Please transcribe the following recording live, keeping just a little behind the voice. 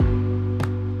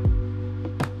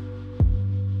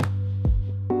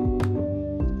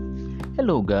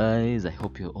Hello guys, I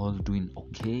hope you're all doing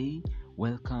okay.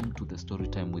 Welcome to the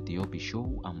Storytime with Yobi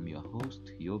show. I'm your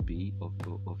host Yobi,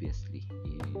 obviously.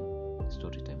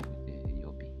 Storytime with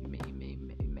Yobi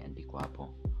imeandikwa hapo.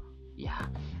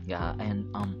 Yeah, and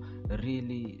I'm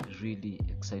really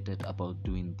excited about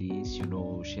doing this,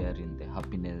 sharing the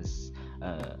happiness,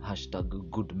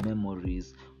 hashtag good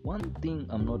memories. One thing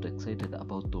I'm not excited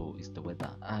about though is the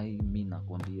weather. I mean,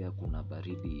 nakwambia kuna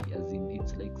baridi, as in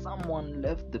it's like someone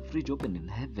left the fridge open in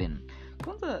heaven.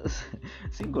 Kwanza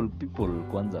single people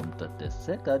kwanza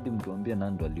mtateseka hadi mtuambia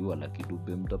nando aliua la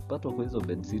kidube, mtapatwa kwa hizo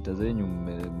bedsitter zenyu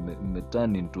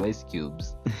turn into ice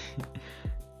cubes.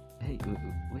 Hey,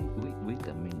 wait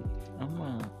a minute.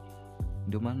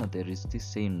 Ndio maana there is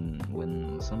this saying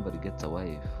when somebody gets a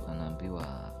wife anaambiwa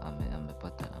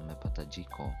amepata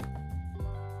jiko.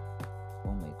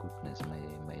 Oh my goodness,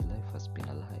 my life has been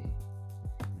a lie.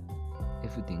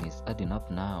 Everything is adding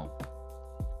up now.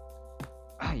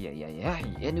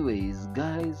 Anyways,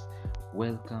 guys,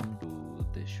 welcome to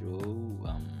the show.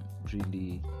 I'm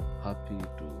really happy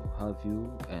to have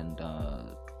you, and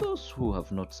those who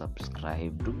have not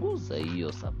subscribed, guza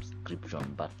hiyo subscription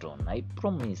button. I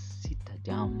promise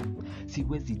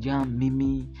siwezi jam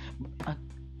mimi,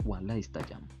 wallahi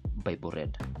sitajam. Bible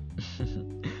read.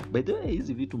 By the way,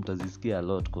 hizi vitu mtazisikia a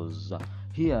lot because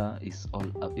here is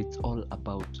it's all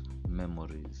about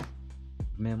memories,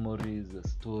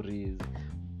 stories.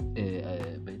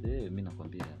 By the way, mimi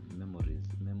nakwambia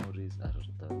memories are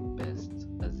the best.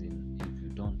 As in, if you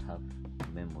don't have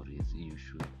memories, you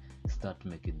should start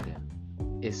making them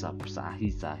ASAP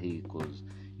sahi because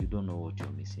you don't know what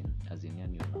you're missing. As in,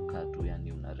 yani unakaa tu,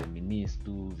 yani una reminisce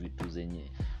tu vitu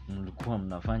zenye mlikuwa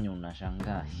mnafanya,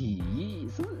 unashangaa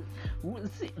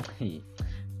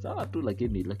sawa tu,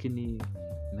 lakini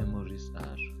memories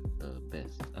are the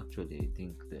best. Actually, I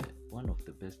think one of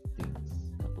the best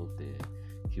things about the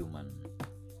human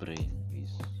brain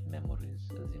is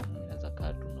memories. As in, unaweza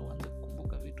kaa tu na uanze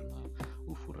kukumbuka vitu na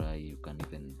ufurahi, you can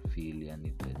even feel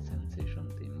yani the sensation,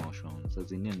 the emotions.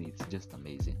 As in, yani it's just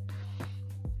amazing.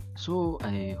 So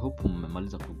I hope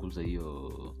mmemaliza kuguza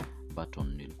hiyo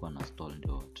button nilikuwa na stall,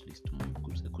 ndio at least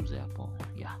mguze hapo.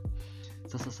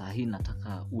 Sasa saa hii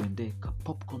nataka uende ka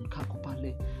popcorn kako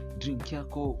pale, drink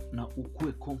yako na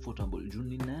ukue comfortable. Juu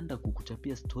ninaenda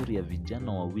kukuchapia story ya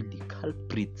vijana wawili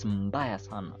culprits mbaya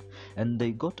sana, and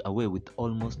they got away with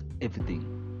almost everything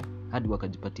hadi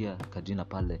wakajipatia kajina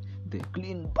pale, the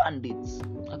Clean Bandits.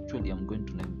 Actually, I'm going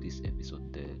to name this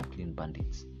episode the Clean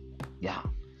Bandits.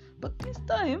 But this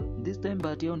time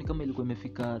bahati yao ni kama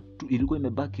ilikuwa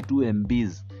imebaki 2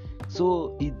 MBs.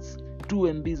 So it's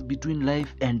 2 MBs between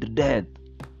life and death.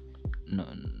 No,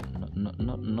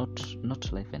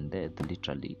 not life and death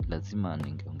literally. Lazima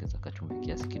ningeongeza kachumvi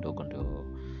kiasi kidogo ndio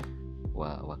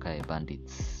wakae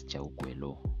bandits cha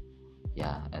ukwelo.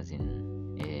 As in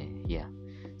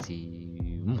si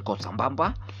mko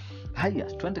sambamba. Haya,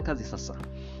 twende kazi sasa.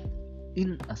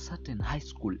 In a certain high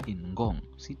school in Ngong,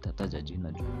 sitataja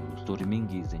jina juu story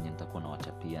mingi zenye nitakuwa na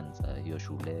wachapia za hiyo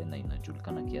shule na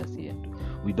inajulikana kiasi, and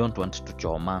we don't want to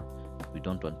choma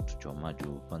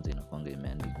juu kwanza inakuanga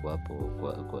imeandikwa hapo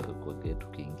kwa gate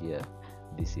ukiingia,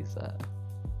 this is a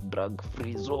drug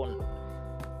free zone.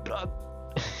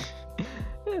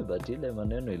 But ile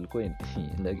maneno ilikuwa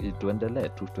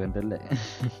tuendelee.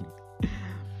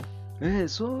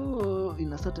 So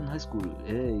in a certain high school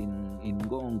in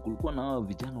Ngong kulikuwa na hao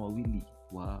vijana wawili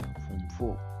wa form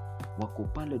 4 wako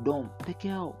pale dorm peke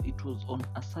yao. It was on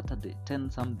a Saturday 10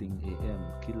 something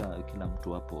am. Kila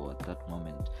mtu hapo at that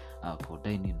moment kwa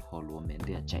dining hall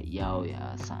wameendea chai yao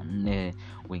ya saa 4.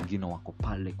 Wengine wako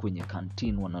pale kwenye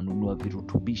canteen wananunua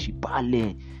virutubishi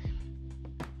pale.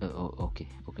 Okay.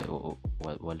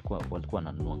 Walikuwa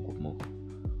wananunua ngumu.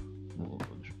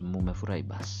 Mumefurahi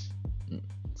basi.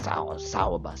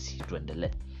 Sawa basi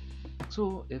tuendelee.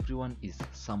 So everyone is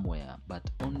somewhere, but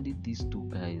only these 2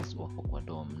 guys wako kwa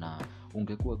dorm. Na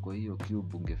ungekuwa kwa hiyo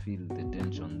cube ungefeel the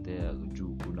tension there.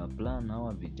 Juu kuna plan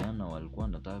hawa vijana walikuwa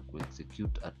wanataka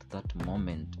kuexecute at that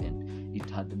moment, and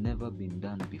it had never been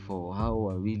done before. Hao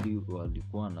wawili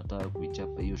walikuwa wanataka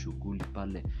kuichapa hiyo shughuli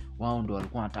pale. Wao ndio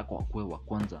walikuwa wanataka wakue wa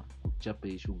kwanza kuchapa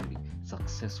hiyo shughuli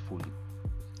successfully.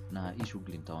 Na hii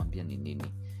shughuli nitawaambia ni nini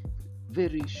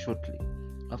very shortly.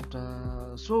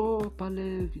 So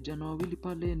pale vijana wawili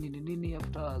pale nini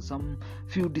after some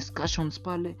few discussions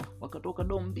pale wakatoka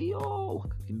dombio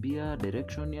wakakimbia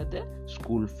direction ya the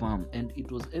school farm, and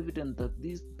it was evident that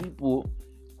these people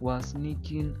were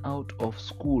sneaking out of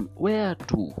school. Where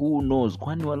to? Who knows?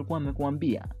 Kwani walikuwa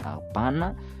wamekuambia?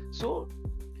 Hapana. So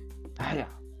haya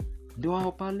ndio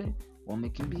wao pale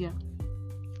wamekimbia,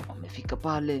 wamefika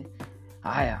pale.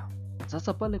 Haya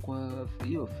Sasa pale kwa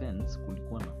hiyo fence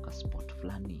kulikuwa na kaspot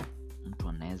fulani mtu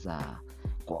anaweza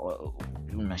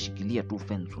unashikilia tu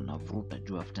fence unavuruta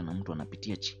juu after na mtu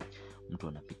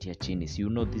anapitia chini. So you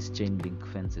know this chain link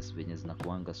fences venye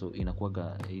zinakuanga, so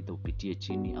inakuaga either upitie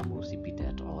chini ama usipite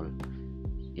at all.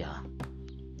 Yeah.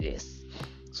 Yes.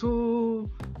 So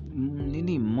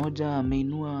mmoja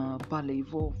ameinua pale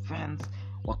hivyo fence,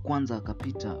 wa kwanza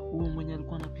akapita. Huyo mwenye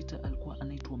alikuwa anapita alikuwa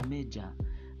anaitwa Major.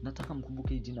 Nataka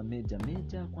mkumbuke jina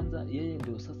Major. Kwanza yeye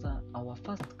ndio sasa our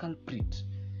first culprit.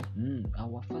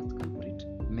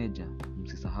 Major,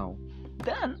 msisahau.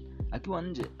 Then akiwa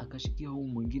nje akashikia huyu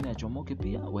mwingine achomoke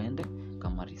pia waende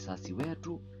kama risasi. Where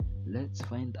to? Let's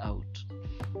find out.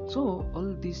 So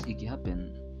all this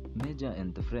happen, Major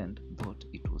and the friend thought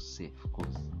it was safe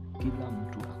cause kila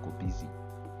mtu ako busy.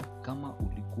 Kama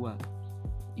ulikuwa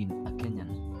in a Kenyan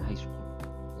high school,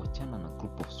 wachana na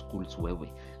group of schools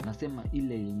wewe. Nasema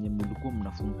ile yenye mlikuwa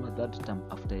mnafungua that time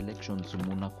after elections,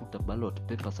 mnakuta ballot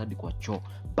papers hadi kwa choo.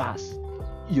 Bas,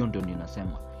 hiyo ndio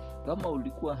ninasema. Kama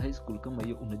ulikuwa high school kama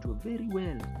hiyo, unajua very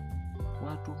well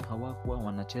watu hawakuwa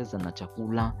wanacheza na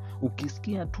chakula.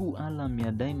 Ukisikia tu alarm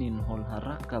ya dining hall,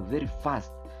 haraka very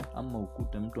fast, ama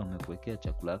ukute mtu amekuwekea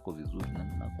chakula yako vizuri. Na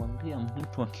nakwambia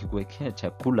mtu akikuwekea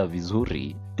chakula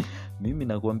vizuri mimi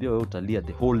nakwambia wewe utalia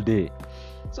the whole day.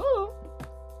 So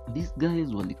these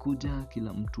guys walikuja,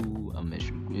 kila mtu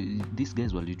these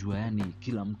guys walijua yani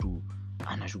kila mtu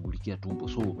anashughulikia tumbo,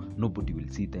 so nobody will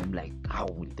see them like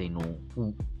how will they know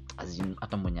who, as in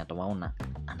hata mwenye atawaona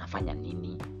anafanya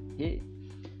nini.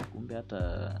 Kumbe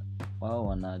hata wao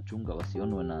wanachunga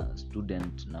wasionwe na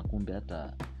student, na kumbe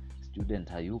hata student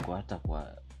hayuko hata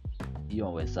kwa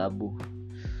hiyo hesabu.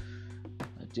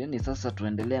 Jeni sasa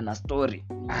tuendelee na story.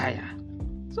 Haya.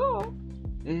 So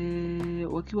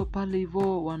wakiwa pale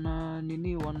hivyo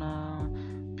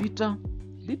wanapita,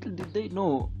 little did they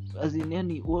know as in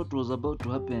yani what was about to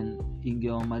happen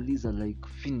ingewamaliza like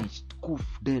finished,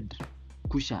 dead,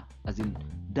 kusha, as in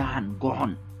done,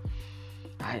 gone.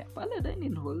 Haya, pale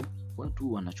dining hall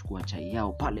watu wanachukua chai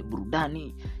yao pale,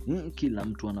 burudani, kila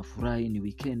mtu anafurahi, ni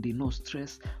weekend, no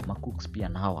stress. Macooks pia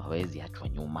nao hawezi achwa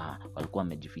nyuma, walikuwa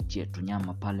wamejifichia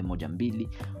tunyama pale moja mbili.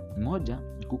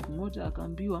 Cook mmoja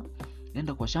akaambiwa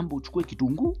nenda kwa shamba uchukue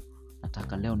kitunguu,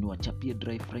 nataka leo niwachapie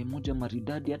dry fry moja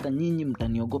maridadi, hata nyinyi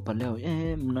mtaniogopa leo.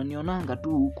 Mnanionanga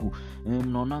tu huku,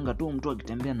 mnaonanga tu mtu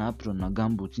akitembea na apron na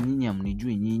gumboot, nyinyi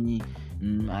hamnijui nyinyi.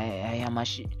 Haya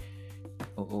mashi.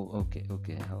 Okay.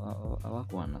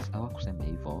 Hawakusema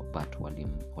hivyo, but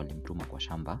walimtuma kwa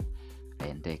shamba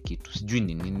aende kitu sijui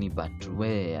ni nini, but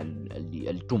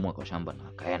alitumwa kwa shamba na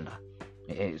akaenda.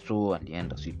 So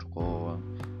alienda, si tuko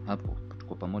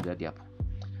pamoja hadi hapo.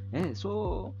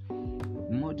 So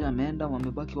mmoja ameenda,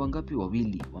 wamebaki wangapi?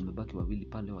 Wamebaki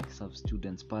pale wakiserve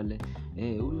students pale.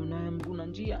 Huyu naye mguna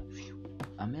njia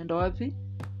ameenda wapi?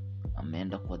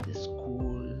 Ameenda kwa the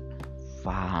school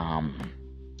farm.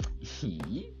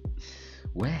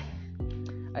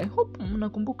 I hope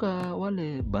mnakumbuka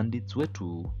wale bandits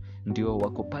wetu ndio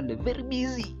wako pale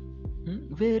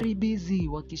very busy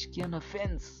wakishikiana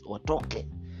fence watoke,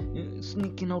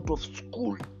 sneaking out of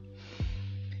school.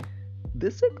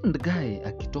 The second guy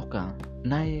akitoka,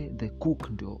 naye the cook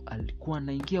ndio alikuwa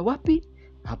anaingia wapi?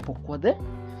 Hapo kwa the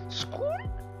school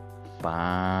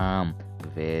farm.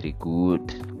 Very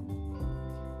good.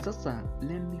 Sasa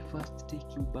let me first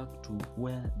take you back to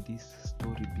where this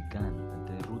story began,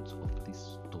 the roots of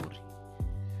this story.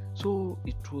 So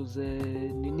it was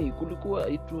kulikuwa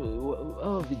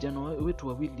vijana wetu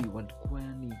wawili walikuwa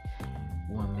yani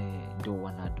ndio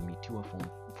wanaadmitiwa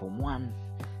form 1.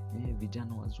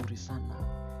 Vijana wazuri sana,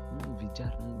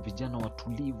 vijana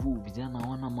watulivu, vijana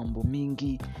hawana mambo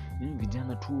mingi,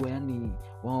 vijana tu yani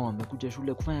wao wamekuja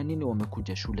shule kufanya nini?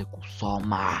 Wamekuja shule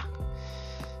kusoma.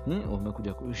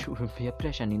 Wamekuja shule, peer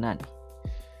pressure ni nani?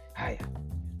 Haya,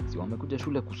 si wamekuja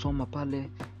shule kusoma pale.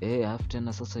 After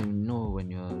na sasa, you know,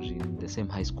 when you are in the same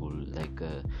high school, like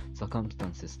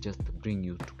circumstances just bring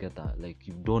you together, like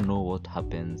you don't know what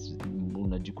happens,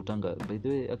 unajikutanga. By the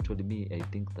way, actually me, I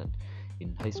think that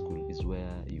in high school is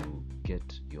where you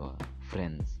get your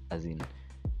friends, as in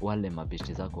wale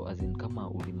mabeshte zako, as in kama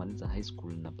ulimaliza high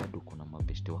school na bado kuna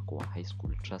mabeshte wako wa high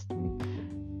school, trust me,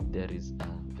 there is a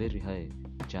very high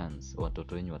chance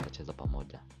watoto wenyu watacheza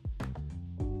pamoja.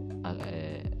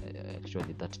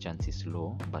 Actually that chance is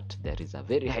low, but there is a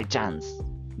very high chance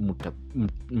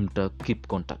muta keep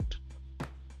contact.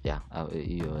 Yeah,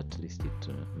 at least it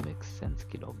makes sense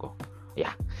kidogo.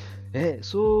 Yeah.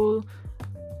 So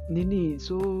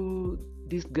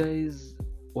these guys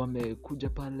wamekuja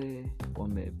pale,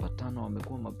 wamepatana,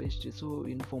 wamekuwa mabeshte. So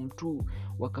in form 2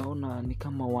 wakaona ni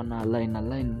kama wana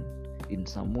line in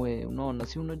some way. Unaona,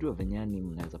 si unajua venyani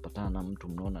mnaweza patana na mtu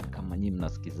mnaona kama nyinyi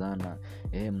mnasikizana,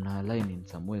 mna align in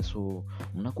some way, so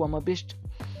mnakuwa mabest.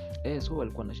 So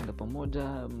walikuwa wanashinda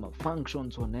pamoja,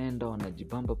 functions wanaenda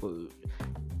wanajibamba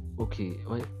okay.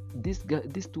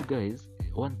 These two guys,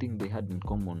 one thing they had in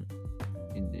common,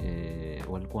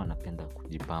 walikuwa wanapenda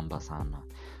kujibamba sana.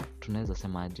 Tunaweza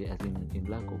sema aje, as in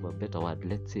lack of a better word,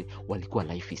 let's say walikuwa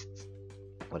lifeists.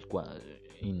 Walikuwa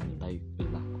in life,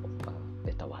 lack of a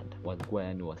better word, walikuwa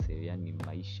yani wase, yani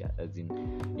maisha, as in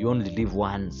you only live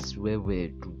once, wewe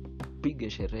tupige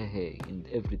sherehe in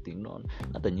everything. No,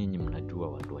 hata nyinyi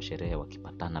mnajua watu wa sherehe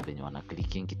wakipatana venye wana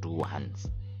clicking to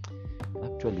once.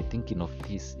 Actually thinking of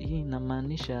this, hii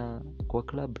inamaanisha kwa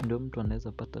club ndio mtu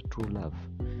anaweza pata true love.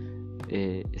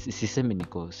 Sisemi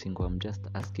niko single, I'm just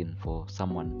asking for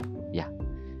someone. Yeah.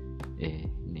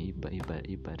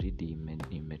 Ni baridi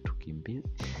imetukimbia.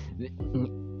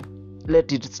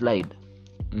 Let it slide.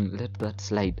 Let that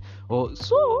slide.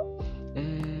 So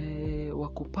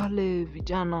wako pale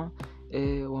vijana,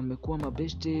 wamekuwa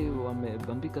mabeste,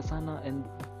 wamebambika sana, and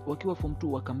wakiwa form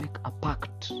 2 waka make a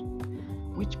pact.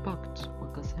 Which pact?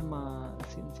 Wakasema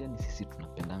since yani sisi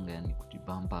tunapendanga yani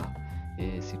kujibamba,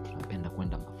 sisi tunapenda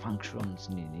kwenda functions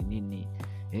nini,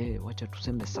 wacha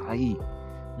tuseme saa hii,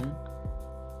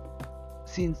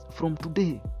 since from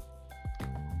today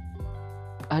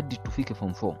hadi tufike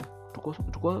form 4,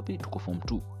 tuko wapi? Tuko form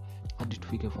 2 hadi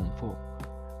tufike form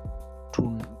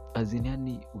 4,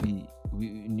 aziniani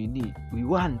we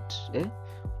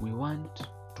want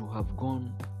to have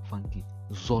gone funky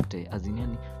zote,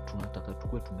 aziniani tunataka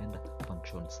tukue tumeenda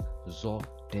functions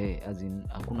zote, azin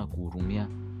hakuna kuhurumia,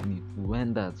 ni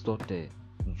kuenda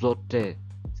zote.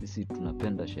 Sisi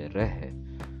tunapenda sherehe.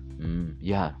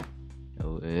 Yeah.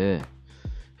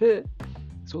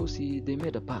 So see, they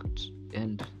made a pact,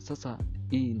 and sasa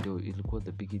hii ndio ilikuwa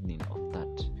the beginning of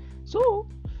that. So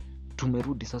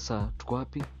tumerudi sasa, tuko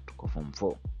wapi? Tuko form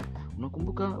 4.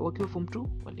 Unakumbuka wakiwa form 2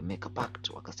 wali make a pact,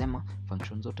 wakasema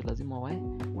function zote lazima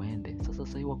waende.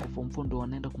 Sasa hii wako form 4 ndio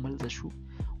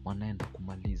wanaenda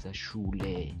kumaliza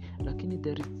shule, lakini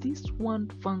there is this one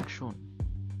function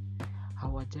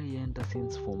hawajaienda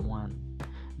since form 1.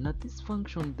 Na this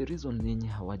function, the reason yenye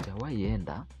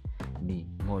hawajawaienda ni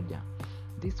moja.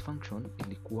 This function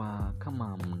ilikuwa,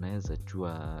 kama mnaweza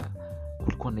jua,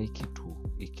 kulikuwa na kitu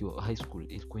ikiwa high school,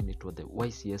 ilikuwa inaitwa the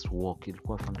YCS walk.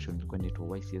 Ilikuwa function ilikuwa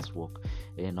inaitwa YCS walk,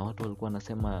 na watu walikuwa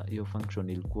wanasema hiyo function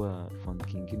ilikuwa fun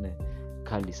kingine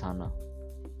kali sana.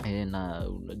 Na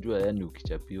unajua yani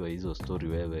ukichapiwa hizo story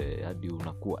wewe hadi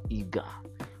unakuwa eager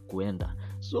kuenda.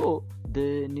 So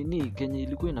the Kenya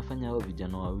ilikuwa inafanya hao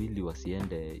vijana wawili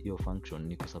wasiende hiyo function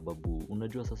ni kwa sababu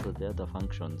unajua sasa the other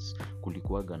functions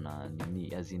kulikuwaga na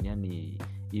as in yani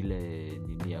ile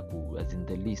ya as in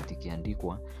the list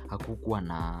ikiandikwa hakukuwa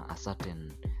na a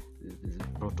certain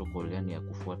protocol yani ya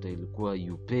kufuata, ilikuwa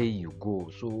you pay you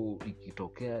go, so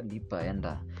ikitokea lipa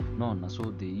enda, naona.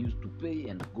 So they used to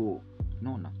pay and go,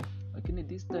 naona. Lakini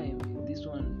this time, this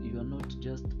one, you are not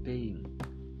just paying.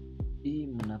 Hii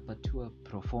mnapatiwa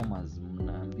performers,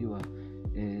 mnaambiwa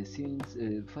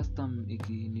since first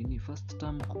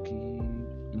term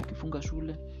mkifunga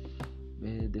shule,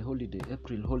 the holiday,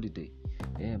 April holiday,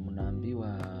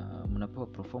 mnapewa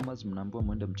performers, mnaambiwa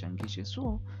muende mchangishe.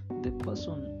 So the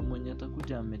person mwenye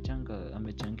atakuja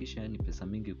amechangisha yani pesa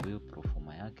mingi kwa hiyo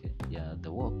performer yake ya the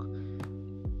work,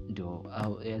 ndio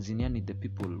as in yani the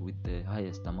people with the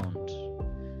highest amount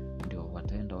ndio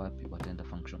wataenda wapi? Wataenda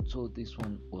function. So this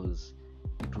one was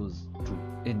to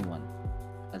anyone,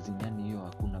 as in yani hiyo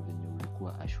hakuna venye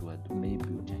ulikuwa assured maybe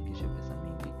uchangishe pesa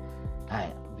mingi.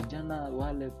 Haya, vijana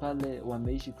wale pale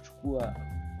wameishi kuchukua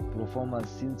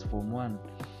performers since form 1,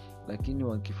 lakini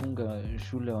wakifunga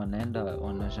shule wanaenda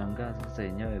wanashangaa sasa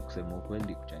yenyewe kusema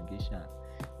ukweli kuchangisha.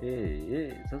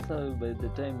 Sasa by the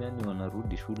time yani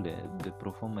wanarudi shule, the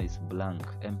performer is blank,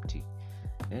 empty.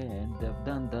 And they've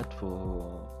done that for,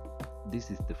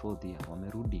 this is the 4th year,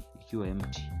 wamerudi ikiwa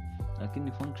empty.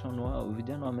 Lakini function wao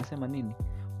vijana wamesema nini?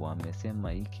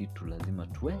 Wamesema hii kitu lazima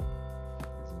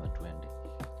tuende.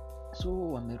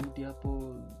 So wamerudi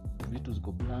hapo, vitu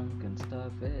ziko blank and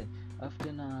stuff.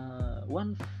 After na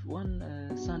one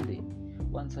Sunday,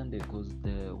 because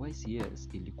the YCS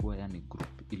ilikuwa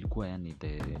yani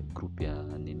the group ya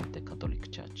the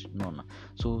Catholic Church, naona.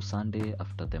 So Sunday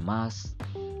after the mass,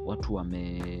 watu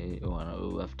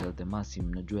after the mass,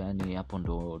 mnajua yani hapo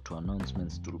ndo to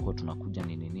announcements tulikuwa tunakuja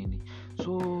nini.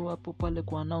 So hapo pale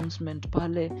kwa announcement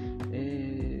pale,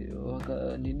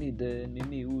 the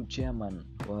chairman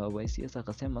wa YCS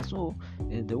akasema, so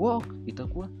the walk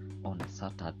itakuwa on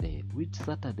Saturday. Which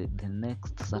Saturday? The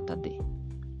next Saturday.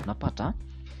 Napata?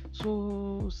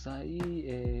 So sahi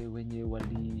wenye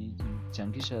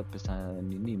walichangisha pesa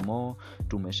nini mo,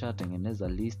 tumeshatengeneza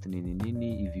list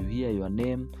nini, if you hear your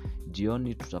name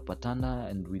jioni tutapatana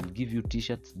and we'll give you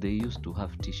t-shirts. They used to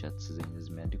have t-shirts zenye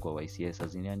zimeandikwa YCS,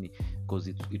 as in yani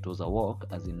because it was a walk,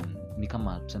 as in ni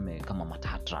kama tuseme kama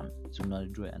matatran, so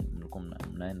unajua yani mlikuwa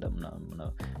mnaenda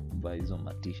mnavaa hizo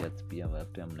t-shirts pia,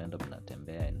 after mnaenda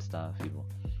mnatembea and stuff hivyo,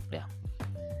 yeah.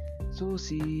 So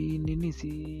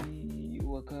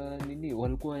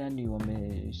walikuwa yani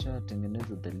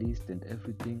wameshatengeneza the list and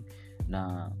everything,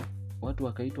 na watu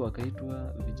wakaitwa,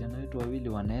 vijana wetu wawili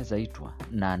wanaweza itwa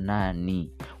na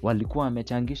nani walikuwa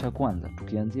wamechangisha kwanza,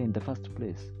 tukianzia in the first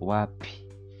place wapi.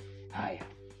 Haya,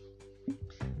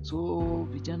 so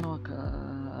vijana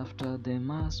after the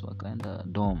mass wakaenda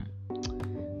dom,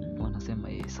 wanasema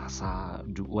sasa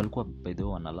walikuwa by the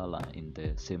way wanalala in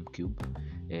the same cube.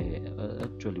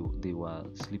 Actually they were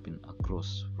sleeping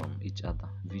across from each other,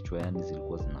 vichwa yani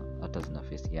zilikuwa hata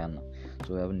zinafesiana,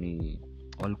 so yani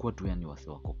walikuwa tu yani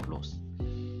wako close.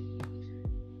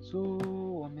 So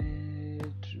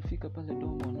wamefika pale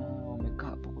domo na wamekaa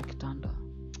hapo kwa kitanda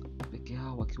peke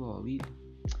yao wakiwa wawili,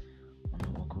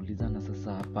 wakaulizana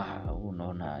sasa, hapa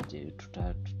unaona aje,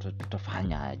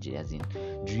 tutafanya aje, azin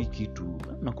juu kitu.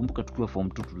 Nakumbuka tukiwa form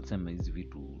 2 tulisema hizi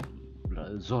vitu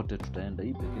zote tutaenda,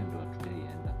 hii pekee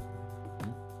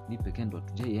ndo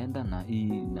hatujaienda, na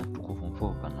hii na tuko form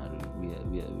 4 kana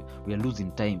we are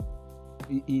losing time.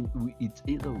 It's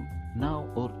either now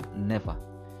or never.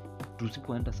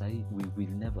 Tusipoenda sahi we will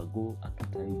never go,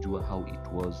 atutaijua how it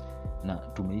was, na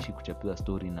tumeishi kuchapia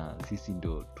story, na sisi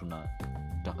ndio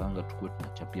tunatakanga tukue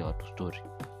tunachapia watu story.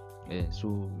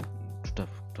 So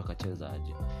tutakacheza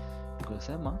aje,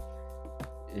 tukasema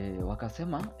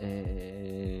wakasema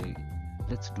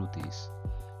let's do this,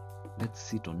 let's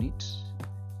sit on it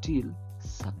till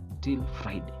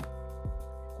Friday,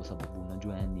 kwa sababu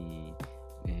unajua yani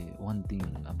one thing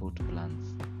about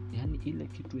plans, yani ile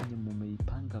kitu yenye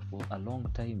mumeipanga for a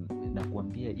long time, na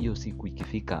kuambia hiyo siku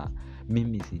ikifika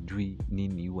mimi sijui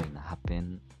nini huwa ina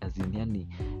happen, as in yani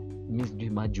mimi sijui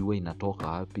maji huwa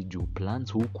inatoka wapi, juu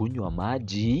plans hukunywa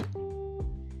maji.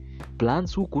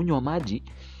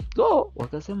 So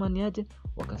wakasema ni aje,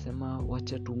 wakasema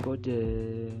wacha tungoje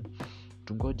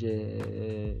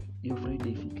hiyo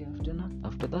Friday ifike,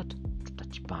 after that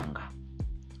tutachipanga.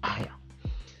 Haya,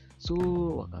 so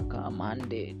wakakaa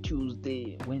Monday,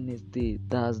 Tuesday, Wednesday,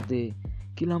 Thursday,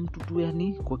 kila mtu tu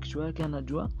yani kwa kichwa yake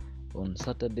anajua on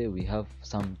Saturday we have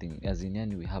something, as in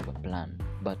yani we have a plan,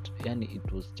 but yani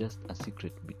it was just a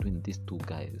secret between these two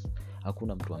guys.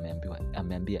 Hakuna mtu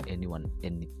ameambia anyone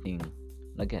anything,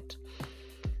 na get.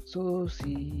 So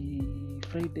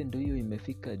Friday ndio hiyo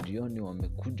imefika, jioni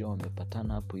wamekuja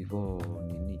wamepatana hapo hivyo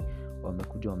nini,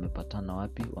 wamepatana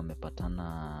wapi,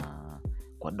 wamepatana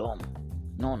kwa dom,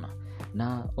 naona.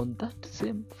 Na on that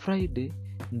same Friday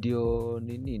ndio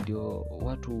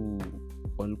watu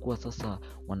walikuwa sasa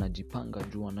wanajipanga,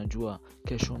 juu wanajua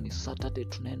kesho ni Saturday,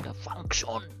 tunaenda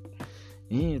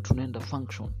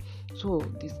function. So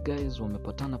these guys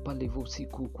wamepatana pale hivyo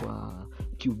usiku kwa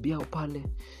cube yao pale,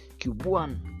 cube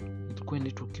 1, ilikuwa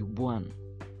inaitwa cube 1.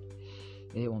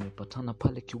 Wamepatana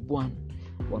pale cube 1,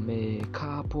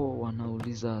 wamekaa hapo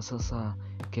wanauliza sasa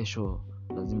kesho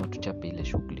lazima tuchape ile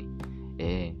shughuli.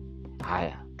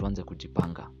 Haya, tuanze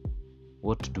kujipanga.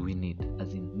 What do we need?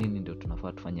 As in, nini ndio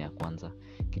tunafaa tufanye ya kwanza?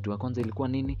 Kitu ya kwanza ilikuwa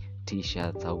nini?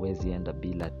 T-shirts. Haiwezi enda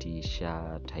bila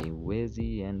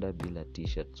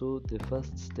t-shirt. So the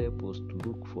first step was to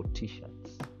look for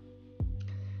t-shirts.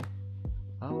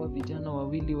 Hawa vijana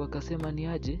wawili wakasema ni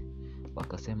aje?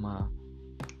 Wakasema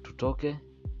tutoke,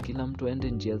 kila mtu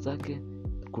aende njia zake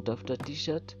kutafuta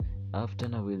t-shirt, after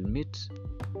na we'll meet,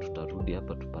 tutarudi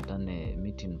hapa tupatane,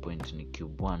 meeting point ni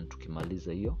cube 1.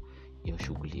 Tukimaliza hiyo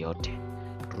shughuli yote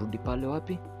turudi pale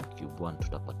wapi, cube 1,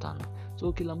 tutapatana.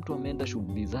 So kila mtu ameenda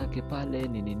shughuli zake pale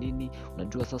nini.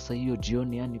 Unajua sasa hiyo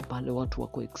jioni yani pale watu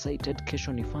wako excited,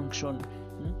 kesho ni function.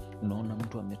 Unaona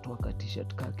mtu ametoa ka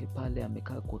t-shirt kake pale,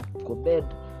 amekaa kwa bed,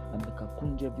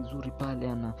 amekakunja vizuri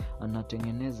pale,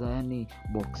 anatengeneza yani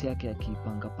box yake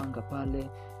akipanga pale.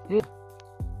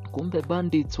 Kumbe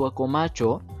bandits wako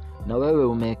macho, na wewe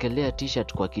umeekelea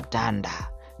t-shirt kwa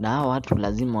kitanda, na hao watu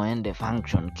lazima waende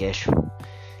function kesho.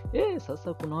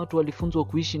 Sasa kuna watu walifunzwa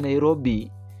kuishi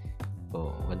Nairobi.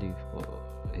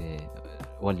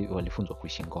 Walifunzwa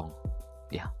kuishi Ngong.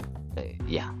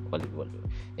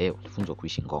 Walifunzwa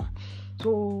kuishi Ngong.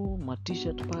 So ma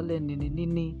t-shirt pale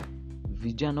nini,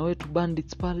 vijana wetu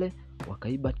bandits pale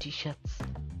wakaiba t-shirts,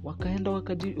 wakaenda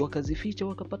wakazificha,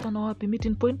 wakapatana wapi,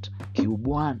 meeting point cube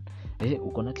 1.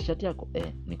 Uko na t-shirt yako?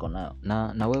 Niko nayo.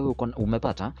 Na wewe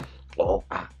umepata?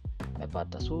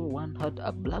 hawajapata. So one had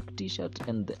a black t-shirt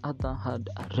and the other had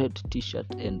a red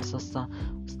t-shirt, and sasa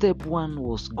step 1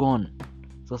 was gone.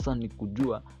 Sasa ni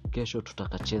kujua kesho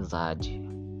tutakacheza aje.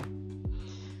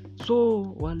 So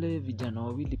wale vijana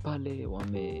wawili pale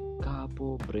wamekaa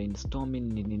hapo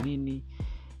brainstorming nini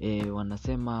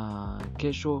wanasema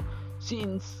kesho,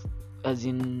 since as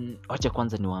in, acha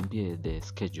kwanza niwaambie the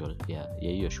schedule ya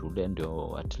hiyo shule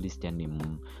ndio at least yani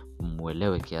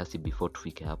muelewe kiasi before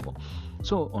tufike hapo.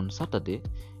 So on Saturday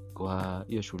kwa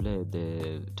hiyo shule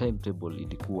the timetable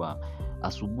ilikuwa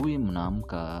asubuhi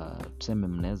mnaamka, tuseme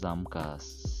mnaweza amka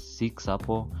 6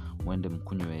 hapo, mwende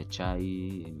mkunywe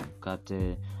chai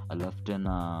mkate, alafu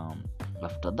tena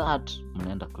after that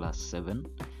mnaenda class 7,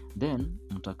 then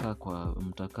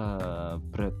mtakaa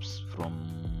preps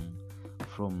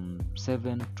from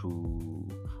 7 to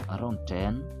around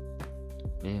 10,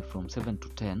 from 7 to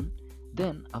 10.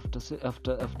 Then after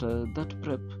that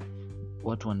prep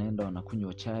watu wanaenda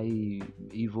wanakunywa chai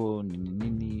hivyo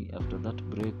nini. After that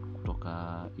break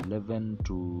kutoka 11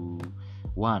 to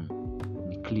 1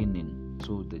 ni cleaning,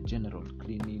 so the general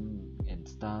cleaning and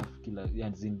stuff,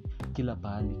 kila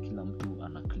pahali kila mtu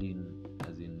ana clean,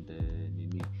 as in the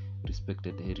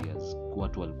respected areas.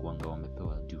 Watu walikuwa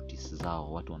wamepewa duties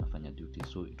zao, watu wanafanya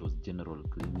duties, so it was general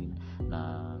cleaning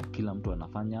na kila mtu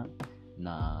anafanya.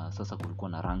 Na sasa kulikuwa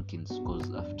na rankings,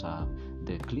 because after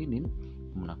the cleaning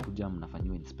mnakuja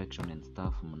mnafanyiwa inspection and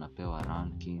stuff, mnapewa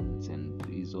rankings and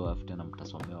hizo after na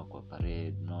mtasomewa kwa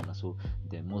parade, unaona. So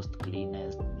the most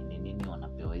cleanest nini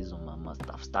wanapewa hizo mama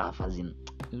stuff, as in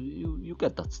you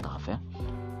get that stuff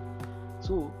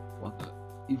so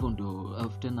hivyo ndio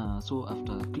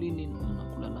after cleaning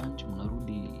mnakula lunch,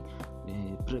 mnarudi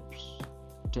preps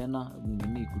tena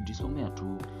nini kujisomea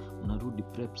tu, mnarudi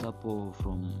preps hapo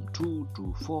from 2 to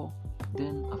 4.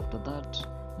 Then after that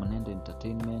mnaenda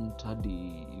entertainment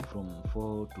hadi from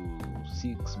 4 to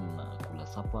 6 mnakula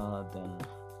supper. Then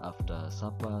after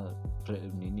supper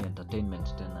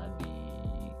entertainment tena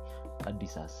hadi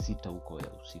saa 6 huko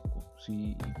ya usiku.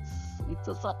 See, it's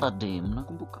a Saturday,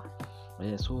 mnakumbuka?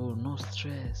 So no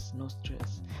stress.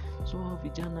 So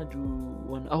vijana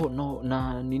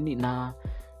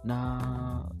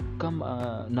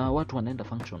na watu wanaenda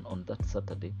function on that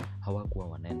Saturday, hawakuwa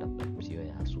wanaenda prepio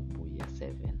ya asubuhi ya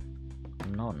 7,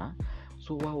 unaona.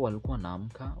 So wao walikuwa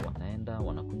naamka, wanaenda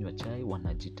wanakunywa chai,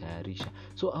 wanajitayarisha.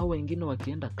 So hao wengine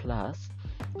wakienda class,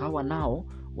 hawa nao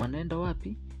wanaenda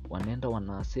wapi? Wanaenda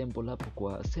wana assemble hapo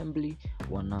kwa assembly,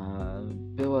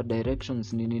 wanapewa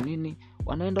directions nini,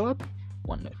 wanaenda wapi?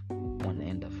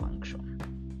 Wanaenda function.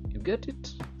 You get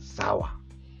it? Sawa,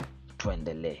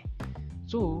 tuendelee.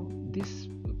 So this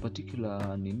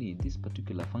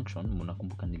particular function,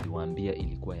 mnakumbuka niliwaambia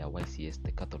ilikuwa ya YCS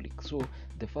the Catholic. So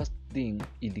the first thing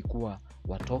ilikuwa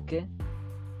watoke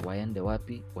waende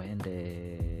wapi?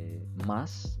 Waende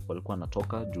mass. Walikuwa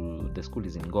wanatoka juu the school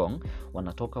is in Ngong,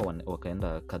 wanatoka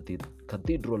wakaenda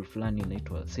cathedral fulani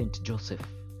inaitwa St Joseph.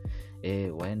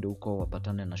 Waende huko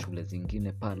wapatane na shule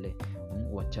zingine pale,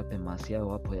 wachape mass yao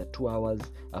hapo ya 2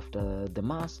 hours. After the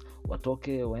mass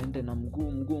watoke waende na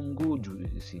mguu juu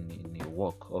ni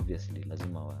walk, obviously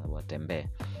lazima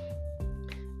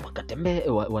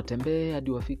watembee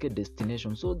hadi wafike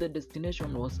destination. So the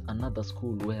destination was another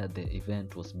school where the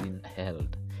event was being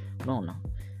held, unaona.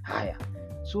 Haya,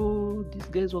 so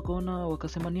these guys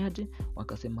wakasema ni aje?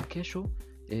 Wakasema kesho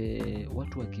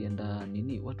watu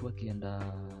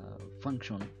wakienda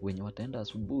function, wenye wataenda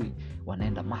asubuhi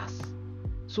wanaenda mass.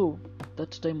 So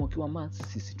that time wakiwa mass,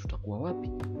 sisi tutakuwa wapi?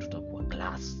 Tutakuwa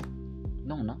class,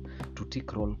 unaona, to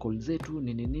take roll call zetu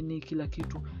nini kila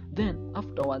kitu. Then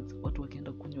afterwards watu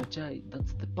wakienda kunywa chai,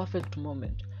 that's the perfect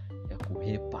moment ya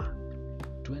kuhepa,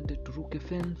 tuende turuke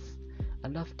fence,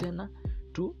 alafu tena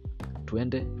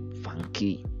tuende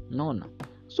funky, unaona.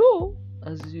 So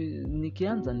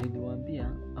nikianza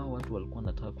niliwaambia hao watu walikuwa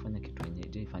wanataka kufanya kitu yenye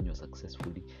haijafanywa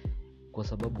successfully, kwa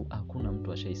sababu hakuna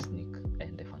mtu ashai sneak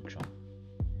aende function.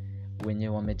 Wenye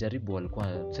wamejaribu walikuwa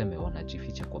tuseme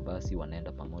wanajificha kwa basi,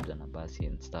 wanaenda pamoja na basi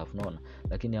and stuff, unaona.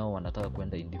 Lakini hao wanataka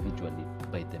kwenda individually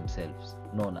by themselves,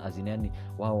 unaona, aziniani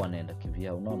wao wanaenda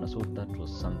kivyao, unaona. So that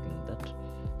was something that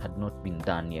had not been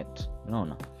done yet,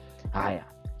 unaona. Haya,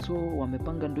 so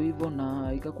wamepanga ndio hivyo,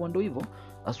 na ikakuwa ndio hivyo.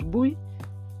 Asubuhi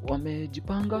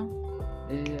wamejipanga,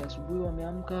 asubuhi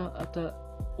wameamka, hata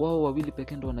wao wawili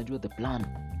pekee ndio wanajua the plan,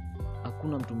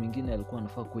 hakuna mtu mwingine alikuwa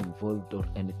anafaa kuwa involved or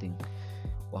anything.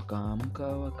 Wakaamka,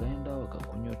 wakaenda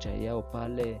wakakunywa chai yao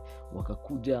pale,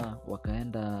 wakakuja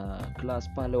wakaenda class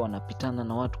pale, wanapitana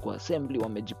na watu kwa assembly,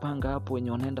 wamejipanga hapo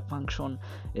wenye wanaenda function.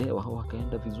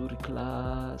 Wakaenda vizuri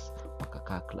class,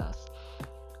 wakakaa class.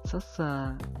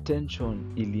 Sasa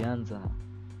tension ilianza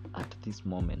at this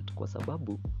moment, kwa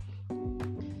sababu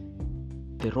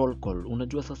the roll call,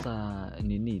 unajua sasa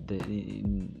nini,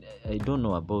 I don't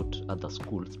know about other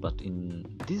schools, but in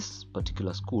this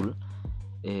particular school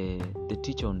the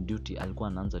teacher on duty alikuwa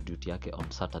anaanza duty yake on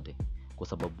Saturday, kwa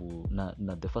sababu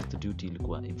na the first duty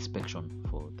ilikuwa inspection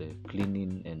for the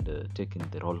cleaning and taking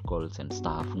the roll calls and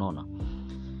stuff, unaona.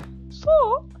 So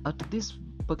at this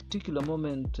particular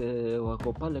moment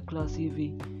wako pale class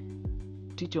hivi,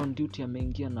 teacher on duty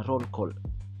ameingia na roll call.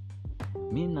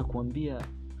 Mimi nakwambia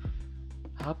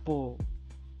hapo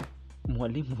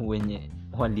mwalimu wenye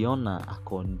waliona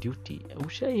ako on duty,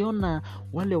 ushaiona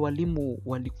wale walimu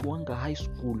walikuanga high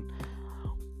school,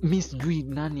 miss jui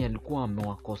nani alikuwa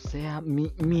amewakosea,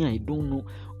 mi I don't know,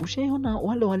 ushaiona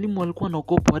wale walimu walikuwa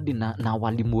naogopa hadi na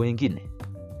walimu wengine.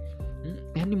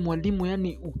 Yani mwalimu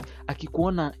yani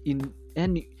akikuona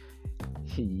yani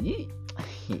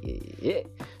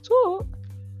so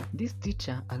this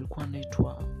teacher alikuwa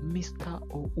anaitwa Mr.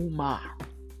 Ouma.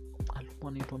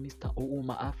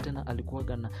 After na alikuwa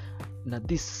na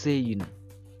this saying,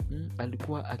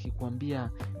 alikuwa akikwambia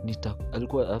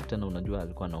alikuwa after na unajua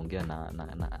alikuwa anaongea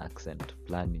na accent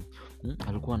fulani,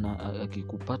 alikuwa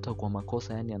akikupata kwa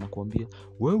makosa, yani anakuambia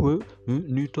wewe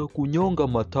nitakunyonga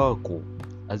matako,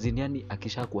 azini, yani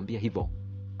akishakwambia hivyo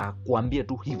akwambia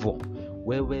tu hivyo,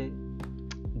 wewe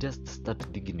just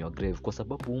start digging your grave, kwa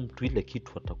sababu mtu ile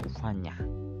kitu atakufanya.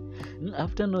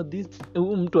 After no this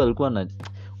mtu alikuwa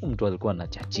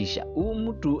anachachisha.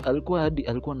 Mtu alikuwa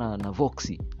na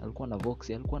voxy,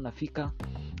 alikuwa anafika,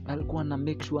 alikuwa na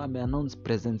make sure ame-announce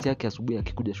presence yake asubuhi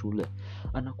akikuja shule.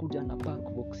 Anakuja na pack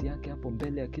box yake hapo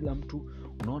mbele ya kila mtu.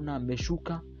 Unaona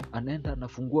ameshuka, anaenda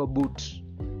anafungua boot.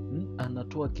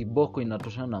 Anatoa kiboko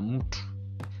inatoshana na mtu.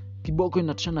 Kiboko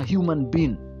inatoshana na human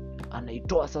being.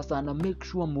 Anaitoa sasa, ana make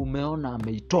sure mumeona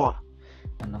ameitoa.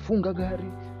 Anafunga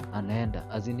gari, anaenda.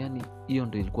 Azin, yani hiyo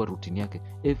ndio ilikuwa routine yake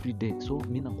every day. So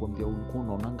mimi nakwambia ulikuwa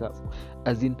unaonanga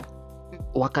azin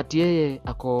wakati yeye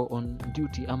ako on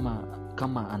duty ama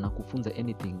kama anakufunza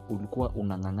anything, ulikuwa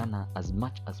unangangana as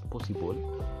much as possible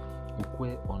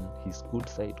ukue on his good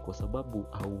side, kwa sababu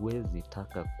hauwezi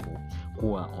taka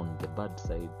kuwa on the bad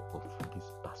side of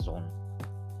this person.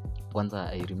 Kwanza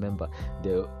I remember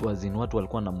there was in watu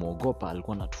walikuwa namuogopa,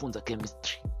 alikuwa anatufunza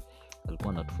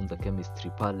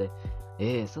chemistry pale.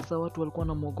 Sasa watu walikuwa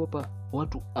namuogopa,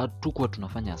 watu hatukuwa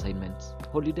tunafanya assignments,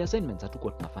 holiday assignments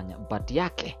hatukuwa tunafanya, but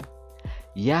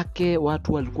yake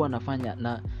watu walikuwa wanafanya.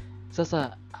 Na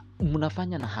sasa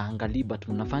mnafanya na haangalii, but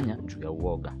mnafanya juu ya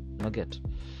uoga, you get.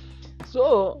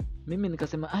 So mimi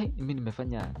nikasema mimi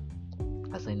nimefanya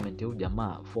assignment ya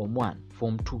jamaa form 1,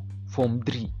 form 2, form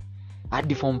 3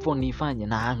 hadi form 4 nifanye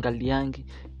na haangaliangi.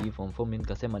 Hii form 4 mimi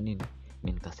nikasema nini?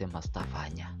 Mimi nikasema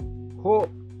sitafanya.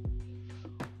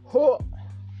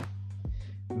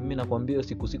 Mimi nakwambia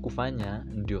sikufanya,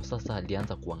 ndio sasa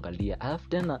alianza kuangalia.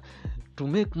 Tena to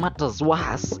make matters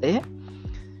worse,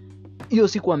 hiyo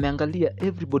siku ameangalia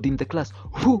everybody in the class.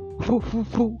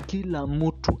 Kila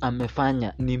mtu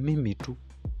amefanya, ni mimi tu.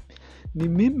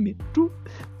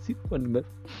 Siku nime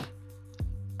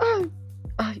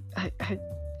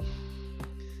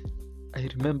I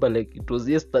remember like it was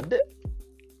yesterday.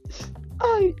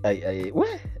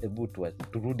 Hebu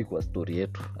turudi kwa story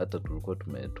yetu, hata tulikuwa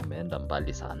tumeenda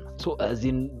mbali sana. So as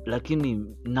in,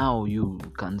 lakini now you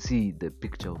can see the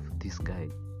picture of this guy.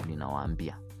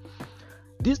 Ninawaambia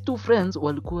these two friends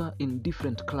walikuwa in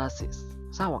different classes,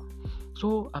 sawa?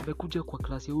 So amekuja kwa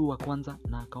klasi huyu wa kwanza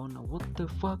na akaona what the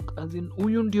fuck, as in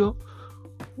huyu ndio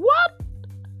what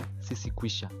sisi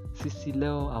kwisha. Sisi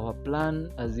leo our plan,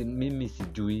 as in mimi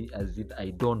sijui, as in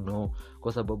I don't know,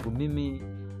 kwa sababu mimi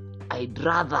I'd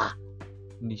rather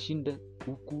nishinde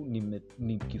huku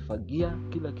nikifagia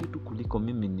kila kitu kuliko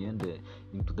mimi niende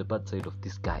into the bad side of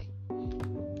this guy.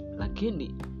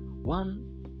 Lakini one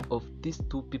of these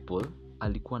two people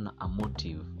alikuwa na a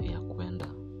motive ya kwenda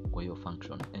kwa hiyo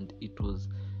function, and it was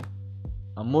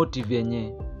a motive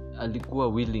yenye alikuwa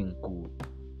willing to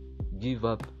give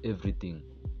up everything,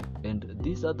 and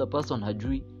this other person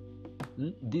hajui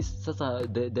this. Sasa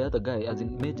the other guy, as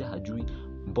in Major, hajui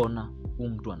mbona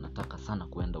mtu anataka sana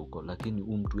kwenda huko, lakini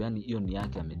mtu yani hiyo ni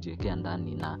yake amejiwekea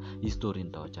ndani, na history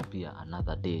nitawachapia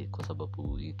another day kwa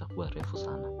sababu itakuwa refu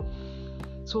sana.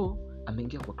 So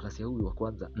ameingia kwa klasi ya huyu wa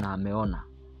kwanza na ameona,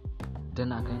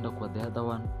 tena akaenda kwa the other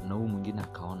one na huyu mwingine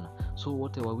akaona. So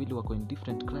wote wawili wako in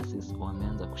different classes,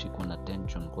 wameanza kushikwa na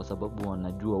tension kwa sababu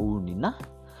wanajua huyu ni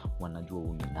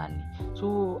nani.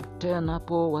 So tena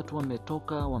hapo watu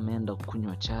wametoka, wameenda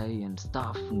kunywa chai and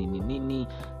stuff nini,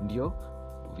 ndio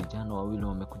vijana wawili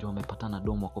wamekuja, wamepatana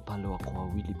domo, wako pale, wako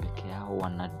wawili peke yao,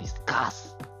 wana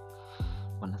discuss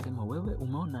wanasema wewe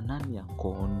umeona nani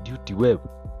yako on duty, wewe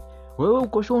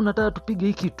uko sure unataka tupige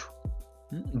hii kitu?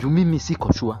 Juu mimi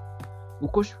siko sure.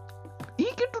 Uko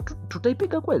hii kitu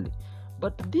tutaipiga kweli?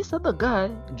 But this other guy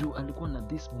juu alikuwa na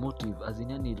this motive,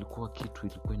 yani ilikuwa kitu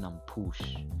ilikuwa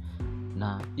inampush,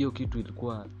 na hiyo kitu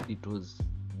ilikuwa it was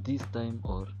this time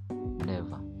or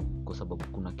never, kwa sababu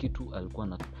kuna kitu alikuwa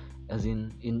na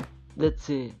in let's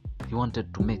say he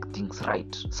wanted to make things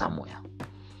right somewhere.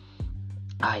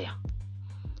 Haya,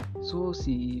 so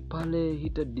si pale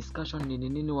heated discussion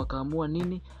nini wakaamua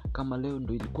nini, kama leo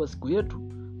ndo ilikuwa siku yetu,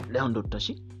 leo ndo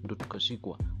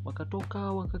tukashikwa.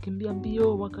 Wakatoka wakakimbia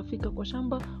mbio, wakafika kwa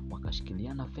shamba,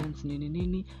 wakashikiliana fence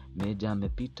nini. Meja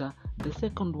amepita, the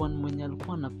second one mwenye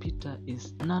alikuwa anapita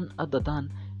is none other than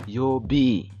your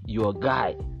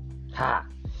guy.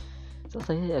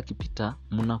 Sasa yeye akipita,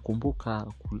 mnakumbuka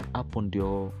hapo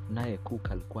ndio naye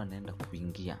Cook alikuwa anaenda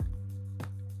kuingia.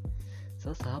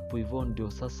 Sasa hapo hivyo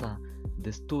ndio sasa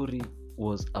the story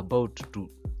was about to,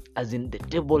 as in the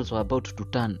tables were about to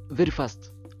turn very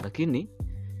fast. Lakini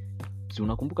si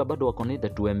unakumbuka bado wako na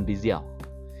 2 MBs yao.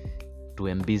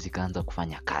 2 MBs kaanza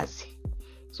kufanya kazi.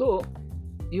 So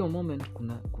hiyo moment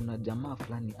kuna jamaa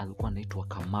fulani alikuwa anaitwa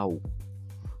Kamau.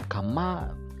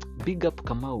 Big up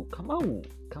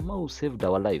Kamau saved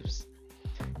our lives.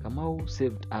 Kamau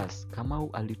saved us. Kamau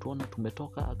alituona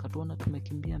tumetoka, akatuona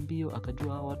tumekimbia mbio,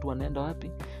 akajua watu wanaenda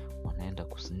wapi, wanaenda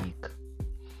kusneak.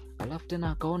 Alafu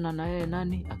tena akaona na yeye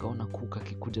nani, akaona Cook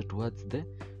akikuja towards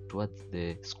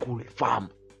the school farm.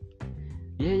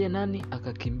 Yeye nani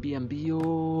akakimbia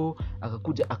mbio,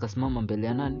 akakuja akasimama mbele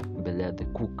ya nani, mbele ya the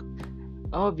Cook.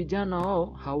 Hao vijana wao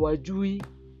hawajui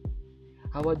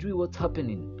what's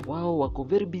happening. Wao wako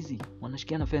very busy,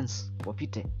 wanashikiana fence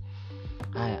wapite.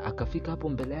 Haya, akafika hapo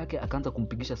mbele yake, akaanza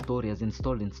kumpigisha story as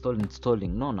installing.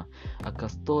 Naona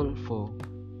akastall for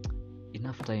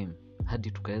enough time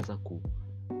hadi tukaweza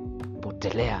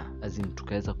kupotelea, as in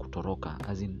tukaweza kutoroka,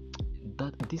 as in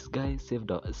that this guy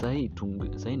saved our, sahi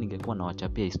ningekuwa na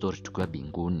wachapia history tukiwa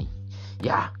binguni.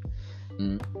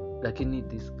 Lakini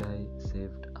this guy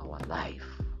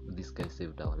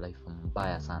saved our life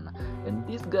mbaya sana. And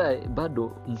this guy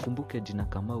bado mkumbuke jina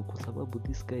Kamau, kwa sababu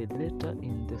this guy later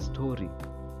in the story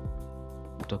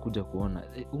utakuja kuona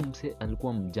mse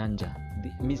alikuwa mjanja.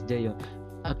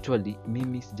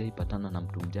 Mimi sijaipatana na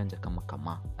mtu mjanja kama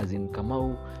Kamau. As in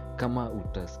Kamau, kama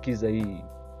utasikiza hii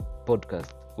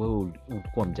podcast, wewe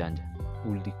ulikuwa mjanja.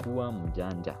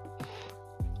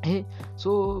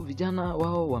 So vijana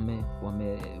wao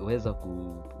wameweza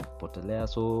kupotelea.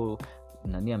 So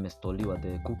nani amestoliwa,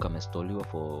 the Cook amestoliwa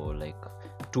for like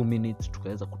 2 minutes.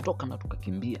 Tukaweza kutoka na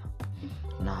tukakimbia,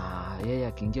 na yeye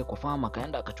akiingia kwa farm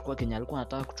akaenda akachukua Kenya alikuwa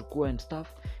anataka kuchukua and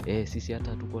stuff. Sisi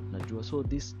hata hatukuwa tunajua. So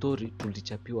this story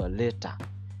tulichapiwa later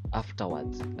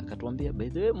afterwards. Akatuambia by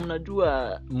the way,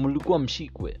 mnajua mlikuwa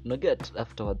mshikwe, na get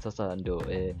afterwards. Sasa ndio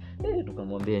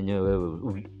tukamwambia yenyewe,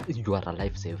 wewe you are a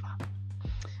life saver.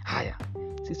 Haya,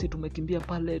 sisi tumekimbia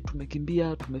pale,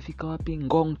 tumefika wapi?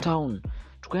 Ngong Town.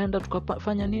 Tukaenda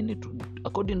tukafanya nini?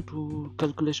 According to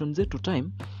calculations zetu time,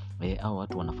 hao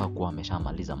watu wanafaa kuwa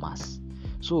wameshamaliza mass.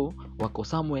 So wako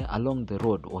somewhere along the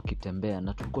road wakitembea,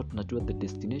 na tulikuwa tunajua the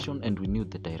destination and we knew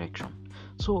the direction.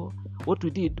 So what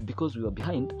we did, because we were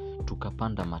behind,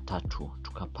 tukapanda matatu,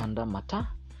 tukaenda,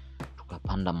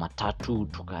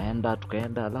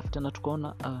 alafu tena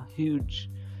tukaona a huge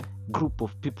group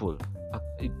of people.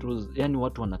 It was yani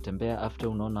watu wanatembea, after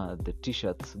unaona the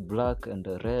t-shirts black and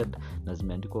red na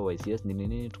zimeandikwa YCS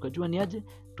nini, tukajua ni aje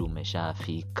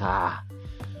tumeshafika.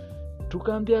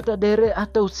 Tukaambia hata dere,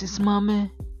 hata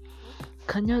usisimame,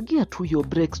 kanyagia tu your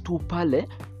brakes tu pale,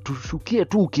 tushukie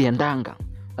tu ukiendanga,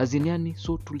 as in yani.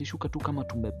 So tulishuka tu kama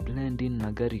tumeblend in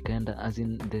na gari kaenda, as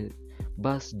in the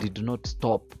bus did not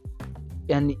stop,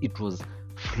 yani it was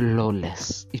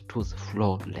flawless.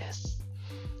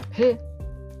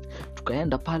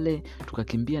 Tukaenda pale,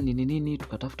 tukakimbia nini,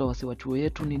 tukatafuta wase wa chuo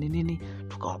yetu nini,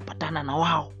 tukawapatana na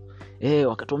wao.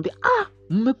 Wakatuambia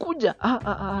mmekuja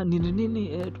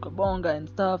nini, tukabonga and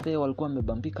stuff. Walikuwa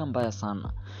wamebambika mbaya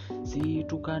sana. Si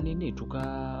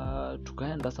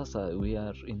tukaenda sasa, we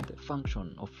are in the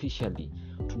function officially,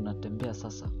 tunatembea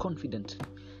sasa confidently.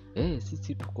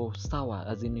 Sisi tuko sawa,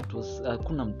 as in it was,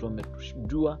 hakuna mtu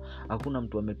ametujua, hakuna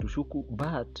mtu ametushuku,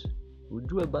 but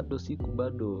ujue bado siku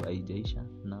bado haijaisha,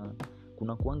 na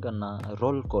kuna kuanga na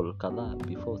roll call kadhaa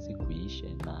before siku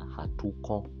iishe, na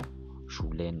hatuko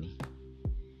shuleni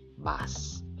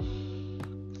bas.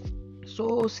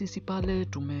 So sisi pale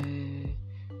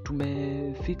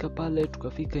tumefika pale,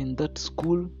 tukafika in that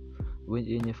school.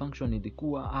 yenye function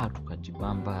ilikuwa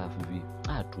tukajibamba hivi,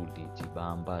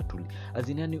 tulijibamba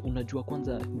yani unajua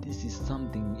kwanza this is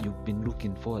something you've been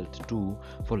looking forward to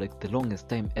for like the longest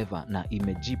time ever, na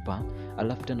imejipa,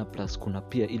 alafu tena plus kuna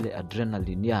pia ile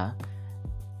adrenaline ya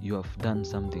you have done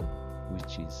something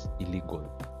which is illegal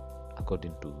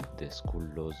according to the school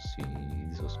laws,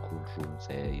 hizo school rules,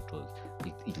 it was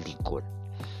illegal.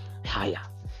 Haya,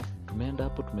 tumeenda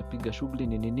hapo, tumepiga shughuli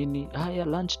nini. Haya,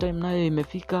 lunch time nayo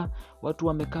imefika, watu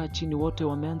wamekaa chini, wote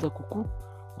wameanza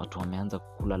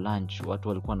kukula lunch. Watu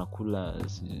walikuwa nakula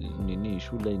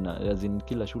shule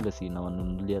kila shule si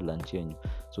inawanunulia lunch yenyu.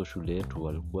 So shule yetu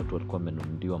watu walikuwa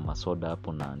wamenunuliwa masoda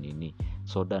hapo na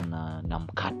soda na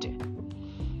mkate.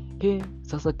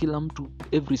 Sasa kila mtu,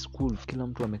 every school, kila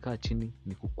mtu amekaa chini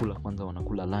ni kukula kwanza,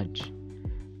 wanakula lunch.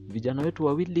 Vijana wetu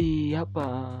wawili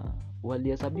hapa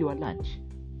walihesabiwa lunch.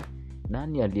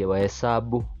 Nani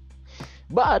aliyewahesabu?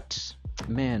 But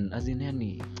man,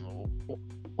 yani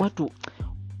watu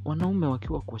wanaume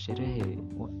wakiwa kwa sherehe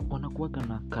wanakuwaga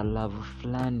na kalavu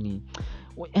fulani.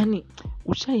 Yani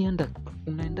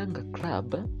unaendanga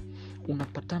club,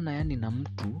 unapatana yani na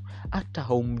mtu hata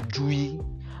haumjui,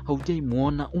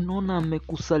 haujaimuona, unaona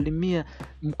amekusalimia,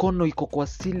 mkono iko kwa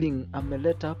ceiling,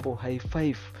 ameleta hapo high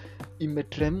five,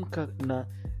 imetremka na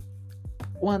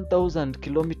 1000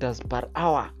 kilometers per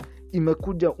hour,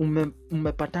 imekuja,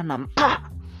 umepatana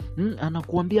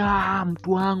anakuambia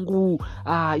mtu wangu,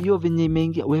 hiyo venye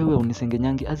imeingia, wewe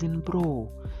unisengenyangi, as in bro,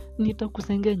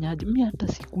 nitakusengenya aje? Mimi hata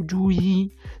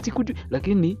sikujui,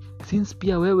 lakini since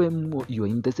pia wewe you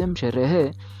in the same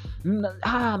sherehe,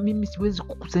 mimi siwezi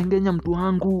kukusengenya mtu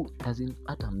wangu, as in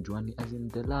hata mjuani, as in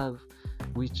the love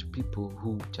which people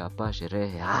who chapa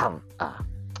sherehe have.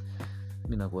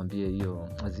 Mimi nakwambia hiyo,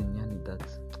 as in yani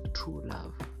that's true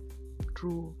love.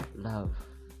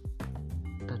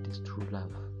 That is true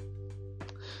love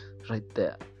right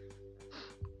there.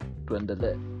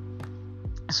 Tuendelee.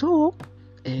 So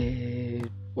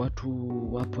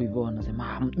watu wapo hivyo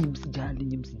wanasema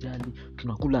msijali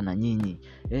tunakula na nyinyi.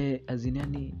 As in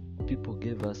yani people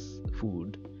gave us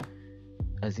food,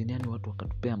 as in yani watu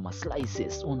wakatupea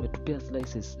slices, wametupea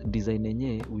slices design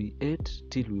yenyewe, we ate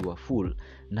till we were full,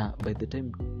 na by the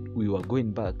time we were going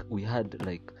back we had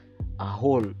like a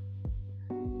whole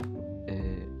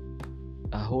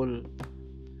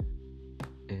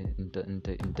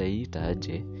nitaita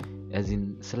aje, as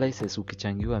in slices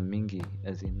ukichangiwa mingi,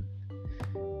 as in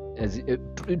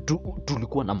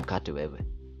tulikuwa na mkate wewe,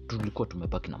 tulikuwa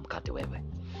tumebaki na mkate wewe,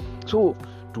 so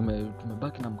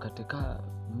tumebaki na mkate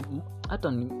hata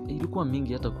ilikuwa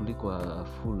mingi hata kuliko a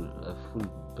full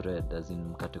bread, as in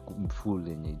mkate full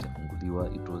yenye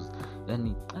ijafunguliwa. It was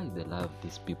yani the love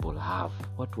these people have,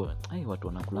 watu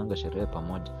wanakulanga sherehe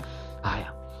pamoja.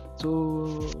 Haya, so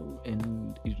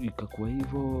and ikakuwa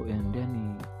hivyo, and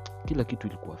then kila kitu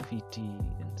ilikuwa fiti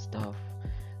and stuff.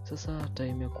 Sasa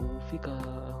time ya kufika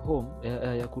home,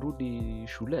 ya kurudi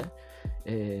shule,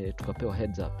 tukapewa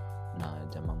heads up na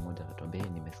jamaa mmoja, akatuambia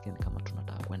nimesikia kama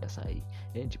tunataka kwenda saa hii,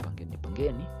 jipangeni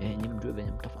nyinyi mjue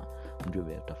venye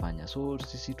mtafanya. So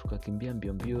sisi tukakimbia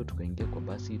mbio, tukaingia kwa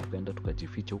basi, tukaenda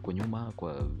tukajificha huko nyuma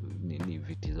kwa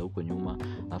viti za huko nyuma.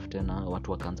 After na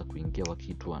watu wakaanza kuingia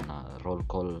wakiitwa na roll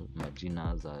call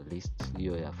majina za list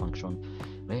hiyo ya function,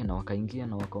 na wakaingia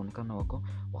na wakaonekana wako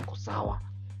sawa,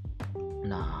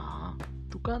 na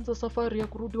tukaanza safari ya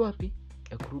kurudi wapi?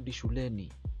 Ya kurudi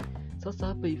shuleni. Sasa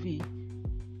hapa hivi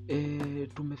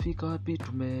tumefika wapi?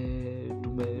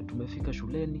 Tumefika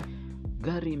shuleni,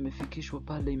 gari imefikishwa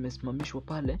pale, imesimamishwa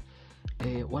pale,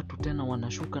 watu tena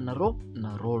wanashuka na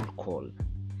roll call.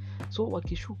 So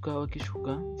wakishuka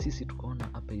sisi tukaona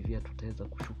hapa hivi hatutaweza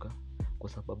kushuka kwa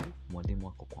sababu mwalimu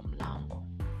wako kwa mlango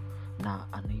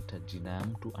na anaita jina ya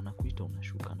mtu, anakuita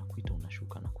unashuka,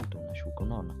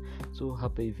 unaona. So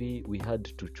hapa hivi we had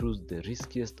to choose the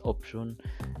riskiest option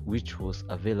which was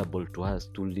available to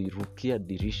us. Tulirukia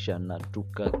dirisha na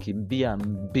tukakimbia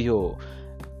mbio.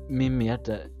 Mimi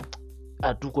hata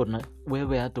hatuko na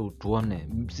wewe, hata utuone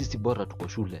sisi, bora tuko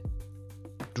shule,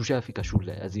 tushafika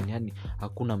shule, as in yani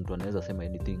hakuna mtu anaweza sema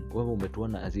anything. Wewe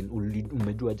umetuona, as in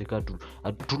umejua aje kama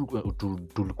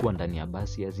tulikuwa ndani ya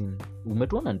basi, as in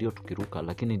umetuona ndio tukiruka,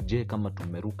 lakini je kama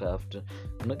tumeruka after,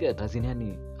 unaget, as in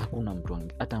yani hakuna mtu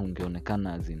hata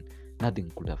ungeonekana, as in nothing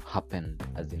could have happened,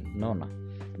 as in naona,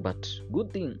 but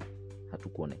good thing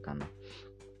hatukuonekana.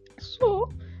 So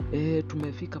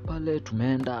tumefika pale,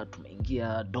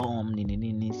 tumeingia dorm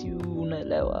nini, si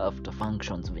unaelewa, after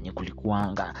functions venye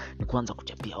kulikuanga ni kuanza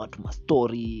kuchapia watu ma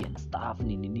story and stuff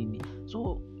nini.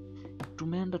 So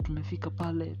tumefika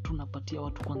pale, tunapatia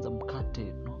watu kwanza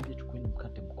mkate, naambia chukueni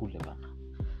mkate mkule bana.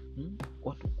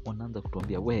 watu wanaanza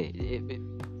kutuambia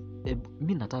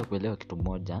mimi nataka kuelewa kitu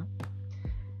moja.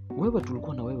 Wewe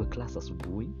tulikuwa na wewe class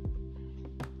asubuhi,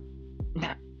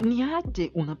 na ni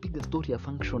aje unapiga story ya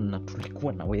function na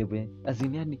tulikuwa na wewe?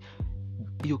 Yani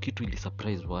hiyo kitu ili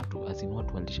surprise watu,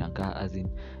 watu walishangaa,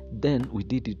 then we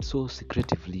did it so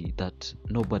secretively that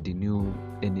nobody knew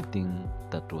anything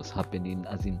that was happening,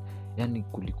 yani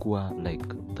kulikuwa like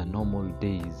the normal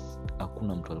days,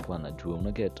 hakuna mtu alikuwa anajua,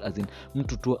 unaget,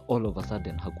 mtu tu all of a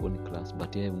sudden hakuoni class,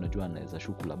 but yeye unajua anaweza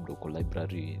shuku labda uko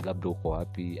library, labda uko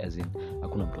wapi,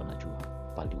 hakuna mtu anajua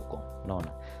pali uko,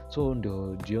 unaona. So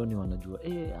ndio jioni wanajua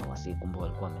hawasi kumbe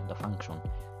walikuwa wameenda function,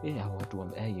 hao watu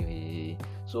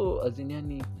so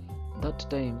yani that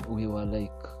time we were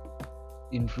like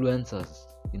influencers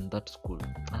in that school.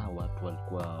 Watu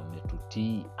walikuwa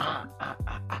wametutii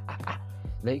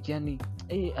like yani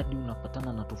hadi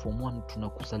unapatana na form 1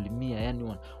 tunakusalimia,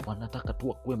 yani wanataka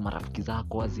tu kuwe marafiki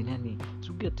zako, yani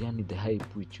to get yani the hype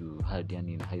which you had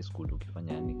yani in high school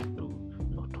ukifanya yani kitu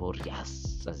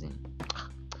notorious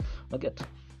get.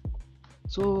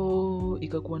 So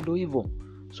ikakuwa ndo hivyo.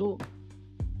 So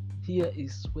here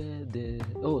is where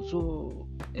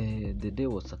the day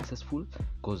was successful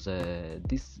because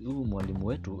this mwalimu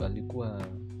wetu alikuwa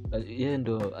yeye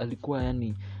ndo alikuwa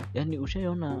yani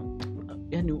ushaona,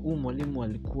 yani mwalimu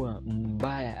alikuwa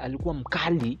mbaya, alikuwa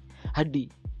mkali hadi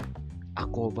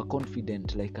ako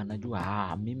overconfident, like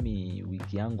anajua mimi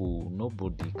wiki yangu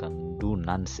nobody can do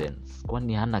nonsense,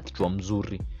 kwani hana kichwa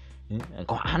mzuri.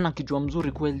 Hana kichwa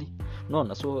mzuri kweli,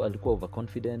 no. So alikuwa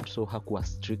overconfident, so hakuwa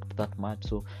strict that much,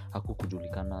 so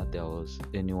hakukujulikana there was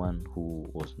anyone who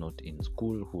was not in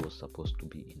school who was supposed to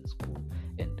be in school,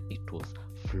 and it was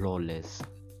flawless.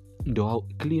 Ndio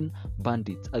Clean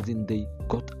Bandits, they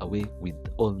got away with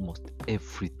almost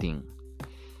everything.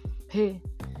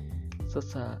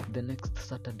 Sasa the next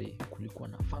Saturday kulikuwa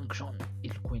na function,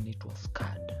 ilikuwa inaitwa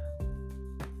SCAD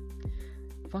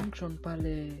function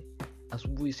pale.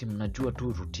 Asubuhi si mnajua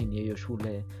tu routine ya hiyo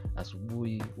shule,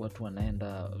 asubuhi watu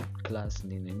wanaenda class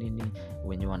nini,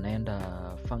 wenye wanaenda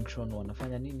function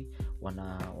wanafanya nini,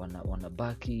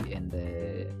 wanabaki and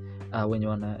wenye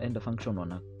wanaenda function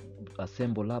wana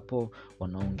assemble hapo,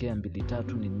 wanaongea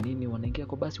 2-3 nini, wanaingia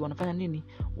kwa basi, wanafanya nini,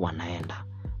 wanaenda.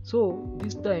 So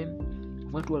this time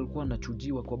watu walikuwa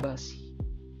wanachujiwa kwa basi,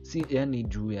 si yani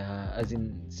juu ya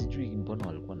sijui mbona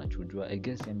walikuwa wanachujwa, I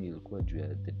guess yani ilikuwa juu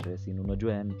ya the dressing.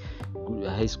 Unajua yani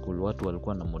high school watu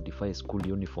walikuwa na modify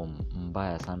school uniform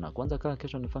mbaya sana. Kwanza kama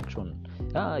kesho ni function,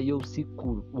 hiyo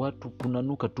usiku watu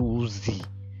kunanuka tu uzi,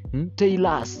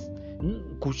 tailors,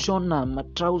 kushona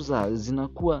matrauser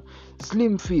zinakuwa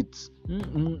slim fits,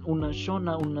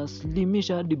 unashona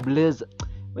unaslimisha hadi blazer.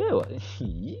 Wewe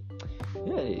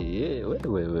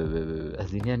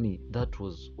yani that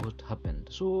was what happened.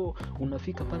 So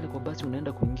unafika pale kwa basi,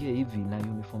 unaenda kuingia hivi na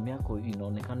uniform yako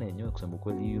inaonekana yenyewe, kusema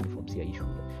kweli hii uniform si ya shule,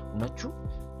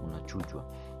 unachujwa.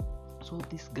 So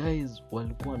these guys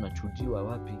walikuwa wanachujiwa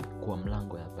wapi? Kwa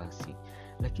mlango ya basi.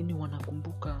 Lakini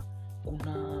wanakumbuka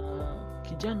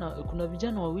kuna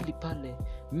vijana wawili pale,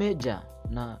 Meja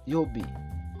na Yobi,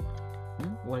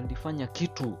 walifanya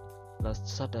kitu last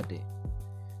Saturday,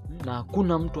 na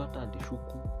hakuna mtu hata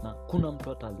alishuku, na hakuna mtu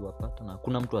hata aliwapata, na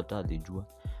hakuna mtu hata alijua.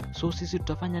 So sisi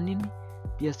tutafanya nini?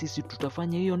 Pia sisi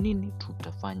tutafanya hiyo nini?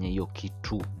 Tutafanya hiyo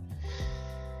kitu.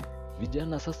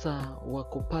 Vijana sasa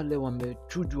wako pale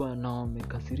wamechujwa na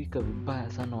wamekasirika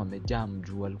vibaya sana, wamejaa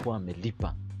mjuu, walikuwa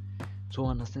wamelipa. So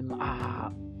wanasema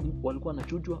walikuwa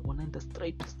wanachujwa, wanaenda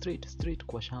straight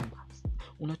kwa shamba.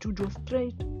 Unachujwa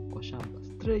straight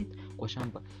kwa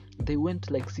shamba. They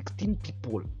went like 16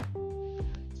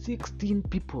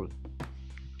 people.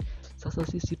 Sasa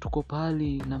sisi tuko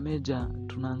pale na Meja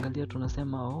tunaangalia,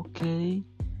 tunasema okay,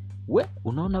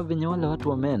 unaona venye wale watu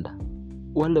wameenda,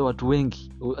 wale watu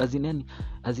wengi,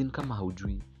 kama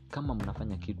haujui, kama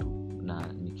mnafanya kitu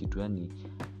na ni kitu yani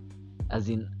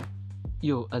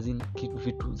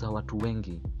vitu za watu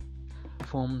wengi,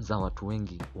 form za watu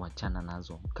wengi, wachana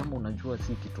nazo. Kama unajua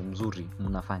si kitu mzuri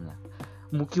mnafanya,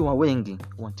 mkiwa wengi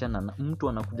wachana na mtu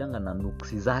anakujanga na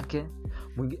nuksi zake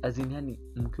mwingi,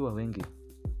 mkiwa wengi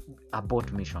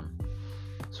abort mission.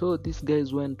 So these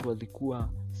guys walikuwa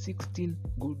 16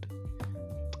 good,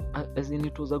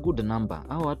 it was a good number.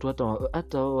 Hao watu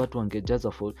hata watu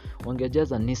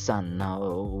wangejaza Nissan na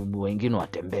wengine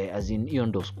watembee, hiyo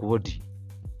ndo squad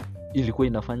ilikuwa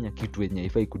inafanya kitu yenye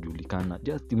haifai kujulikana.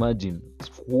 Just imagine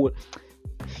squad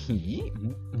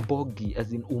mbogi,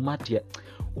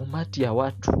 umati ya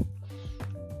watu.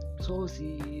 So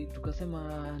si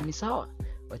tukasema ni sawa,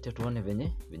 wacha tuone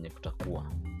venye kutakuwa.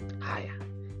 Haya,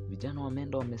 vijana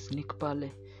wameenda wamesneak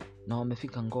pale, na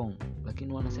wamefika Ngong,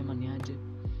 lakini wanasema ni aje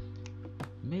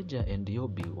Major and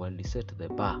Yobi waliset the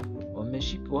bar.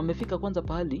 Wamefika kwanza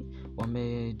pahali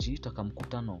wamejiita kama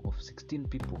mkutano of 16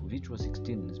 people, vichwa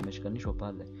 16 zimeshikanishwa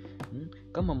pale.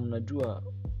 Kama mnajua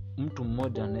mtu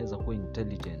mmoja anaweza kuwa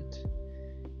intelligent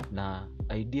na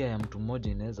idea ya mtu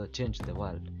mmoja inaweza change the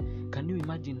world, can you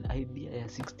imagine idea ya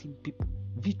 16 people,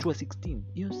 vichwa 16?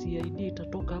 Hiyo si idea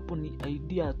itatoka hapo, ni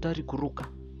idea hatari kuruka.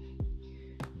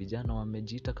 Vijana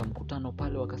wamejiita kama mkutano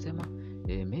pale wakasema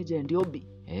Major and Yobi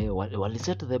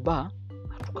waliset the bar,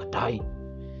 hatukatai,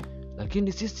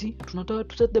 lakini sisi tunataka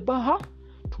to set the bar.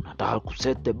 Tunataka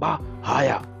kuset the bar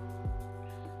haya.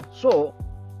 So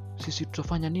sisi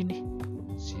tutafanya nini?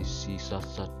 Sisi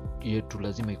sasa yetu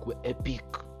lazima ikuwe epic.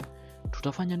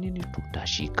 Tutafanya nini?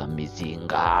 Tutashika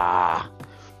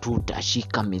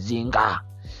mizinga.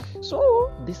 So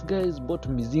these guys bought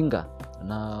mizinga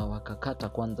na wakakata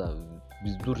kwanza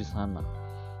vizuri sana.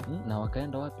 Na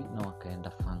wakaenda wapi? Na wakaenda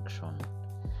function.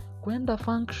 Kwenda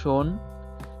function,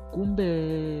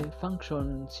 kumbe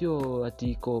function sio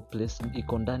ati iko place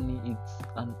iko ndani, it's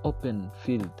an open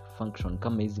field function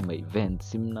kama hizi my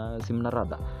events simna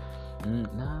rada.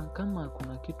 Na kama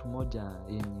kuna kitu moja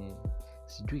yenye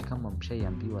sijui kama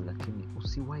mshaiambiwa, lakini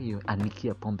usiwahi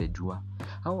anikia pombe jua.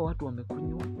 Hawa watu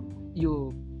wamekunywa,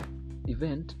 hiyo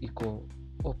event iko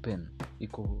open,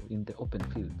 iko in the open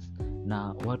fields,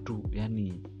 na watu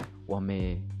yani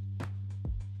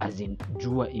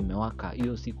jua imewaka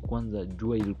hiyo siku. Kwanza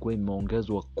jua ilikuwa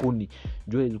imeongezwa kuni,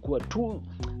 jua ilikuwa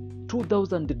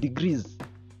 2000 degrees.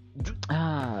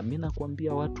 Mimi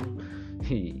nakwambia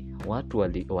watu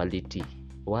waliti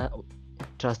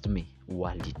trust me,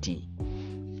 waliti.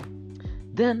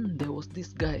 Then there was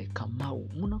this guy Kamau.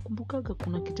 Mnakumbukaga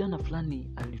kuna kijana fulani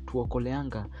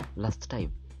alituokoleanga last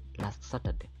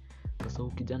Saturday. Sasa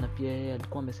huyu kijana pia yeye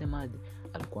alikuwa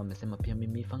amesema pia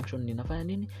mimi function ninafanya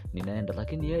nini? Ninaenda.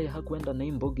 Lakini yeye hakuenda na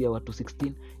imbogi ya watu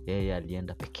 16, yeye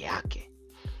alienda peke yake.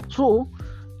 So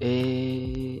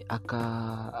yeye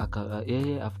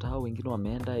after hao wengine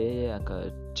wameenda, yeye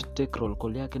take roll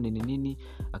call yake nini,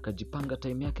 akajipanga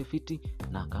time yake fiti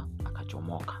na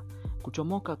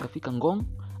kuchomoka akafika Ngong,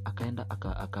 akaenda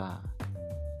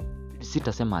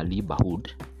sitasema aliiba hood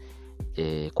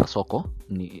kwa soko,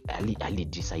 ni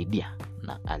alijisaidia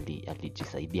na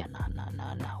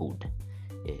hood,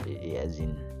 as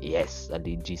in yes,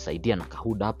 alijisaidia na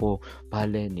kahood hapo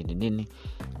pale nini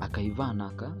akaivaa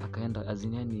na akaenda, as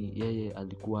in yani yeye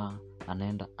alikuwa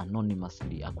anaenda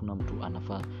anonymously, hakuna mtu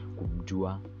anafaa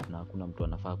kumjua na hakuna mtu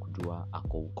anafaa kujua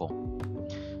ako huko.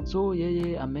 So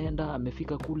yeye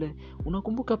amefika kule.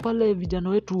 Unakumbuka pale vijana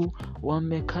wetu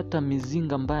wamekata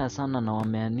mizinga mbaya sana na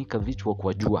wameanika vichwa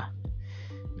kwa jua.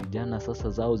 Vijana sasa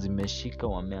zao zimeshika,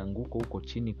 wameanguka huko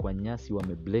chini kwa nyasi,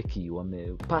 wamebleki,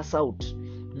 wamepass out,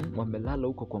 wamelala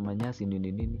huko kwa manyasi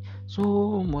nini. So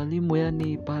mwalimu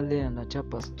yani pale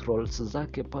anachapa strolls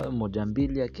zake pale moja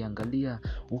mbili, akiangalia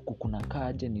huku kuna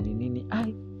kaje nini.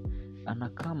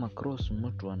 Anakama cross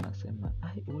mtu anasema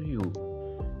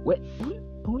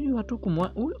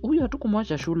huyu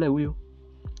hatukumwacha shule huyu,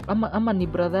 ama ni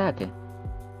brother yake.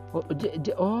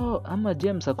 Ama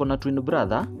James akona twin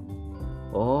brother.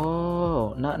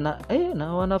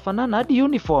 Na wanafanana hadi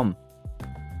uniform.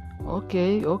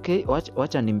 Okay,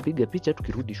 wacha nimpige picha,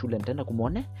 tukirudi shule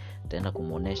nitaenda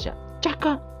kumuonesha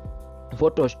chaka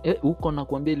photo huko.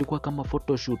 Nakwambia ilikuwa kama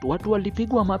photoshoot, watu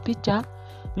walipigwa mapicha.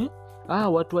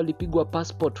 Watu walipigwa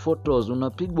passport photos,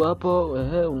 unapigwa hapo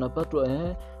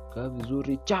unapatwa kaa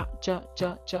vizuri cha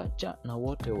na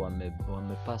wote wame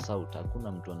pass out,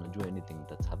 hakuna mtu anajua anything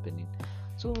that's happening.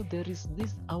 So there is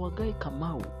this our guy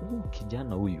Kamau,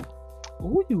 kijana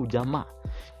huyu jamaa,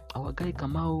 our guy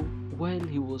Kamau, while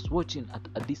he was watching at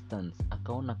a distance,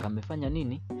 akaona kamefanya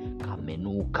nini,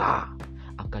 kamenuka,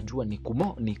 akajua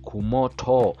ni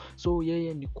kumoto. So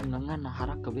yeye ni kungangana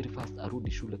haraka very fast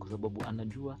arudi shule, kwa sababu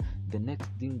anajua the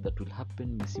next thing that will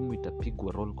happen ni simu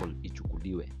itapigwa, roll call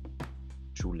ichukuliwe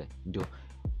shule, ndio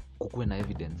kukuwe na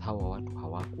evidence hawa watu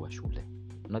hawakuwa shule.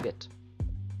 Unaget?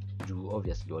 Juu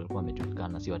obviously walikuwa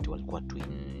wamejulikana, si watu walikuwa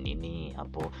nini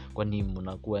hapo. Kwani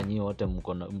mnakuwa nyinyi wote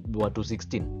mko na watu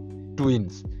 16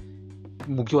 twins,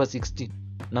 mkiwa 16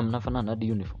 na mnafanana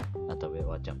hadi uniform, hata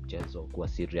wewe acha mchezo, kuwa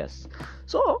serious.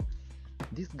 So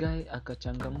this guy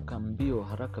akachangamka mbio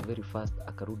haraka very fast,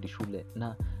 akarudi shule.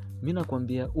 Na mimi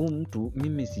nakwambia mtu,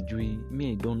 mimi sijui,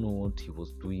 I don't know what he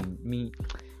was doing.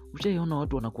 Ushaona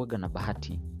watu wanakuaga na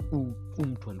bahati.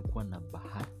 Mtu alikuwa na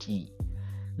bahati.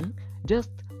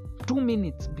 Just 2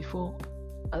 minutes before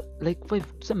like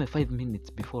 5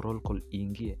 minutes before roll call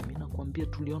iingie, mimi nakwambia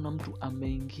tuliona mtu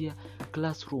ameingia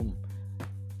classroom,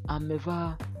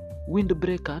 amevaa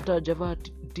windbreaker, hata hajavaa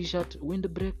t-shirt,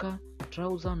 windbreaker,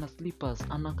 trouser na slippers.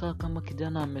 Anakaa kama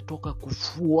kijana ametoka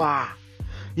kufua.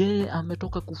 Yeye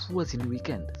ametoka kufua, si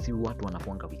weekend, si watu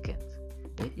wanafunga weekends.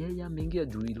 Yeye ameingia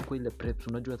juu ilikuwa ile preps.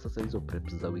 Unajua sasa hizo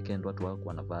preps za weekend watu wako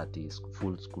wanavaa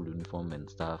full school uniform and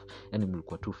stuff, yani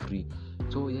mlikuwa tu free.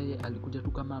 So yeye alikuja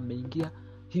tu kama ameingia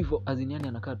hivyo, aziniani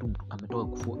anakaa tu mtu ametoka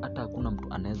kufua, hata hakuna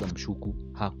mtu anaweza mshuku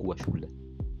hakuwa shule,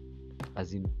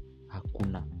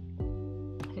 hakuna.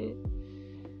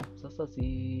 Sasa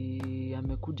si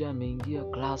amekuja ameingia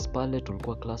class pale,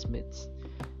 tulikuwa classmates.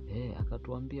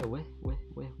 Akatuambia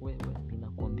we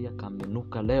ninakuambia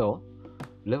kamenuka leo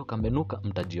kamenuka,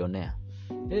 mtajionea.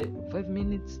 5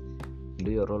 minutes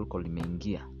ndio roll call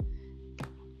imeingia.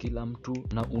 Kila mtu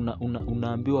na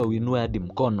unaambiwa uinue hadi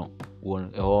mkono.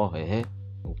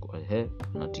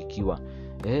 Unatikiwa.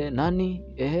 Nani?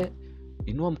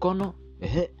 Inua mkono.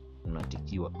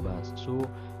 Unatikiwa. Bas. So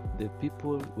the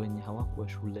people wenye hawakuwa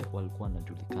shule walikuwa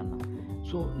wanajulikana.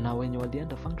 So na wenye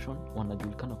walienda function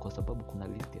wanajulikana kwa sababu kuna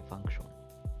list ya function.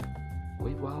 Kwa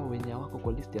hivyo hao wenye hawako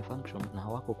kwa list ya function na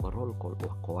hawako kwa roll call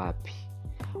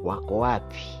wako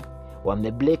wapi?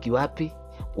 Wamebleki wapi?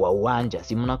 Kwa uwanja.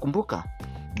 Si mnakumbuka?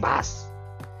 Bas.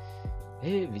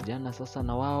 Vijana sasa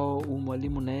na wao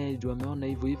mwalimu na yeye juu ameona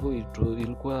hivyo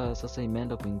ilikuwa sasa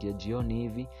imeenda kuingia jioni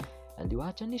hivi.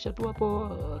 Aliwaachanisha tu hapo,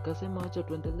 akasema acha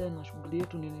tuendelee na shughuli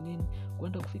yetu nini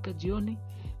kwenda kufika jioni.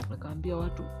 Akaambia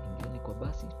watu ingieni kwa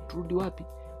basi, turudi wapi?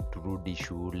 Turudi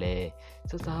shule.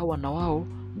 Sasa hawa na wao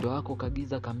ndio wako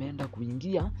kagiza kameenda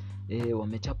kuingia,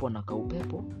 wamechapwa na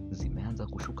kaupepo, zimeanza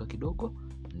kushuka kidogo,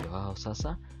 ndio wao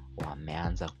sasa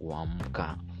wameanza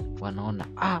kuamka. Wanaona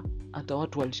hata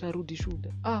watu walisharudi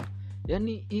shule.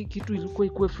 Yani hii kitu ilikuwa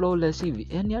ikuwe flawless hivi.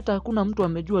 Yani hata hakuna mtu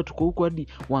amejua tuko huko hadi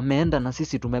wameenda na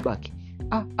sisi tumebaki.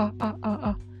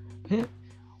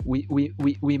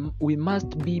 We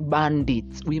must be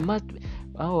bandits.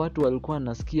 Hao watu walikuwa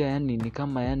nasikia yani ni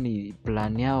kama yani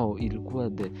plan yao ilikuwa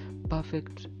the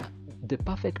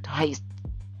perfect heist.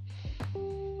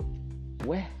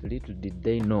 Little did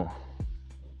they know.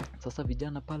 Sasa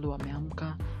vijana pale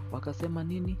wameamka, wakasema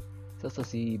nini? Sasa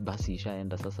si basi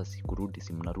ishaenda, sasa si kurudi,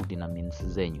 si mnarudi na means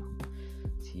zenyu.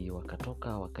 Si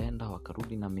wakatoka wakaenda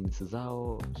wakarudi na means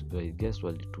zao. I guess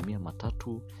walitumia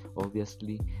matatu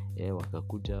obviously.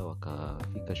 Wakakuja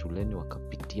wakafika shuleni,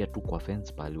 wakapitia tu kwa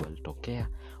fence pale walitokea,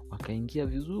 wakaingia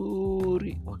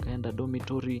vizuri, wakaenda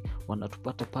dormitory.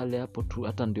 Wanatupata pale hapo tu,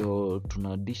 hata ndio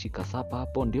tunadishi kasapa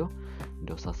hapo. Ndio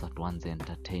sasa tuanze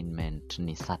entertainment.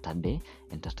 Ni Saturday,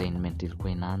 entertainment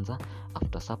ilikuwa inaanza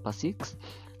after supper 6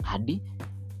 hadi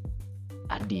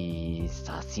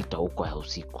saa 6 huko ya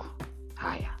usiku.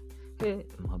 Haya,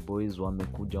 maboys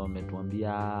wamekuja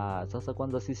wametuambia sasa,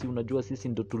 kwanza sisi unajua sisi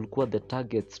ndo tulikuwa the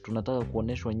targets, tunataka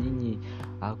kuoneshwa nyinyi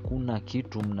hakuna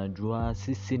kitu mnajua,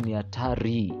 sisi ni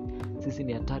hatari.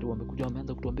 Wamekuja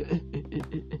wameanza kutuambia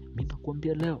mimi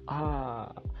nakwambia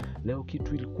leo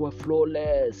kitu ilikuwa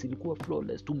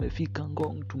flawless. Tumefika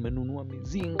Ngong, tumenunua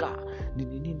mizinga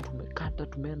nini, tumekata,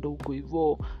 tumeenda huko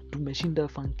hivyo, tumeshinda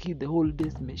funky the whole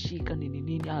day, tumeshika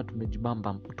nini.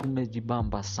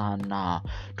 Tumejibamba sana.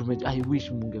 I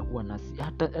wish mungekuwa nasi.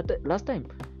 Hata last time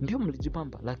ndio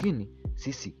mlijibamba, lakini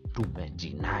sisi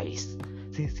tumejinice.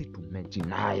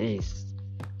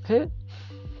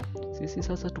 Sisi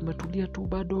sasa tumetulia tu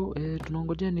bado,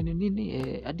 tunaongojea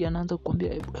nini hadi anaanza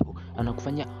kukwambia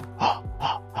anakufanyia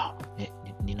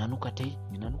ninanuka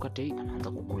tei,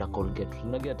 anaanza kukula Colgate.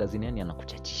 Unajua taziniani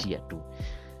anakuchachishia tu,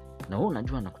 na wewe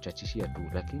unajua anakuchachishia tu,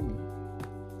 lakini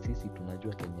sisi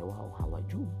tunajua kenye wao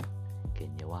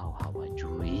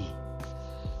hawajui.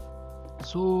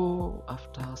 So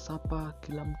after supper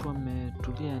kila mtu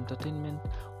ametulia entertainment,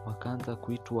 wakaanza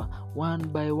kuitwa one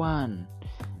by one.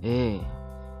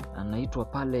 Anaitwa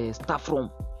pale staff room.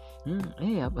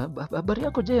 Habari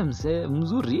yako James?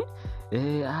 Mzuri.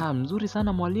 Mzuri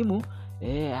sana mwalimu.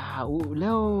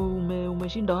 Leo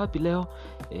umeshinda wapi leo?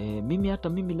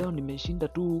 Mimi leo nimeshinda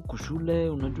tu kushule.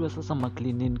 Unajua sasa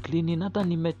cleaning hata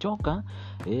nimechoka.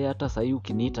 Hata sasa hivi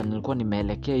ukiniita nilikuwa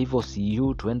nimeelekea hivyo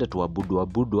CU tuende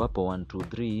tuabudu hapo 1 2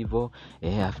 3 hivyo.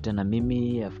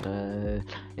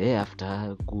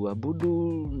 After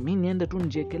kuabudu mimi niende tu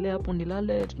njiekelee hapo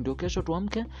nilale, ndio kesho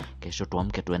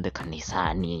tuamke tuende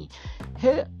kanisani.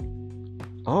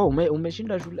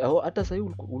 Umeshinda shule. Hata sasa hivi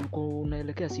ulikuwa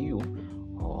unaelekea CU.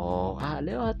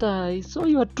 Leo hata I saw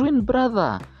your twin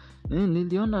brother.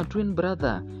 Niliona twin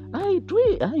brother.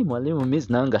 Mwalimu mimi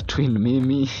sinaanga twin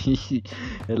mimi.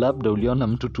 Labda uliona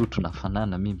mtu tu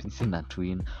tunafanana, mimi sina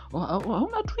twin.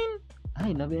 Hauna twin?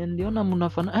 Niliona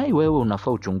mnafanana. Wewe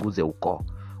unafaa uchunguze uko.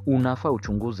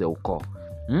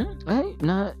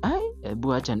 Hebu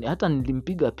hata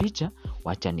nilimpiga picha,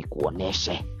 wacha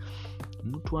nikuoneshe.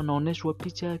 Mtu anaoneshwa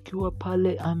picha akiwa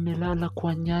pale amelala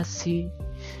kwa nyasi,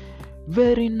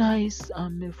 very nice,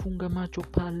 amefunga macho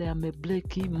pale,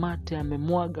 amebleki mate,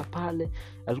 amemwaga pale,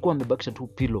 alikuwa amebakisha tu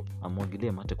pillow,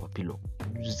 amwagilie mate kwa pillow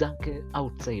zake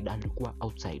outside, alikuwa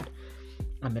outside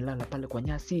amelala pale kwa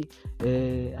nyasi.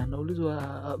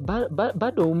 Anaulizwa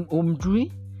bado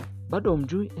umjui?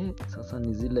 Sasa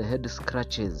ni zile head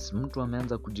scratches, mtu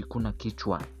ameanza kujikuna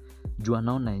kichwa juu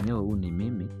anaona yenyewe huu ni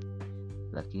mimi,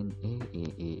 lakini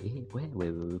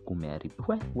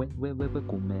wewe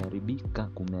kumeharibika.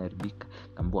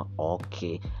 Kambua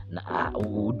okay, na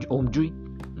umjui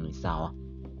ni sawa,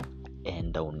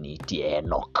 enda unitie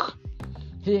Enoch.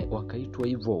 Wakaitwa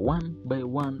hivyo one by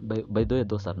one. By the way,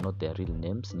 those are not their real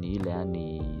names. Ni ile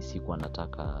yani sikuwa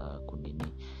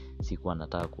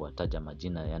nataka kuwataja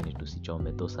majina, yani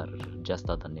tusichome. Those are just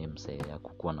other names ya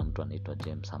kukuwa na mtu anaitwa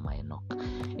James ama Enoch.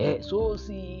 So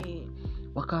si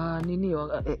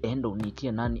enda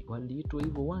unitie nani. Waliitwa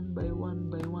hivyo one by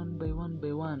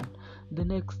one. The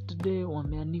next day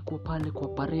wameanikwa pale kwa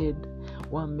parade.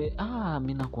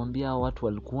 Mimi nakwambia watu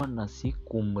walikuwa na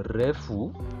siku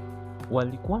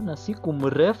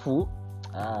mrefu.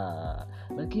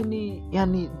 Lakini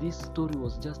yani this story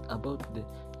was just about the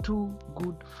two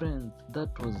good friends.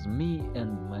 That was me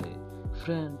and my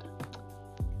friend,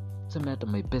 hata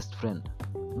my best friend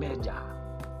Major.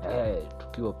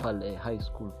 Tukiwa pale high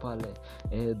school pale,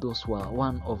 those were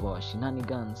one of our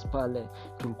shenanigans pale.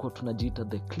 Tulikuwa tunajiita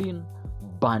the Clean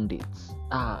Bandits.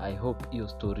 I hope hiyo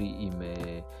story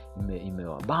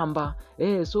imewabamba.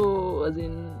 So as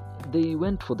in they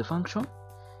went for the function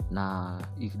na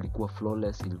ilikuwa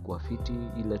flawless, ilikuwa fiti.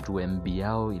 Ile 2MB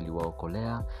yao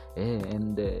iliwaokolea.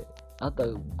 And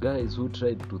other guys who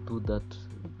tried to do that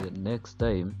the next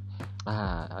time,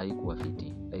 haikuwa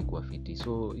fiti.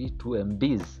 So hii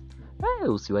 2MBs,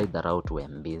 usiwahi dharau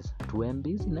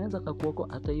 2MBs inaweza kakuoko.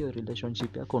 Hata hiyo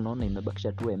relationship yako unaona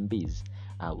imebakisha 2MBs,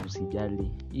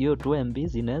 usijali, hiyo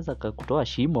 2MBs inaweza kukutoa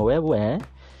shimo wewe.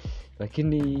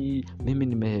 Lakini mimi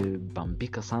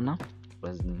nimebambika sana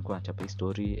nilikuwa nachapa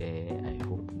story. I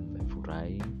hope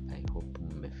mmefurahi, I hope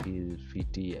mmefeel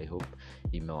fiti, I hope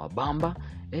imewabamba.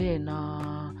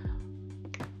 Na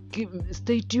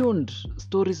stay tuned,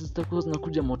 stories zitakuwa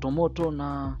zinakuja moto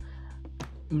na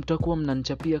mtakuwa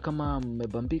mnanichapia kama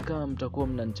mmebambika, mtakuwa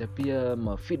mnanichapia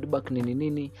ma feedback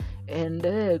nini and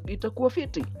itakuwa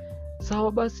fiti.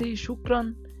 Sawa basi,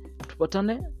 shukran,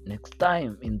 tupatane next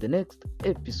time in the next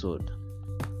episode.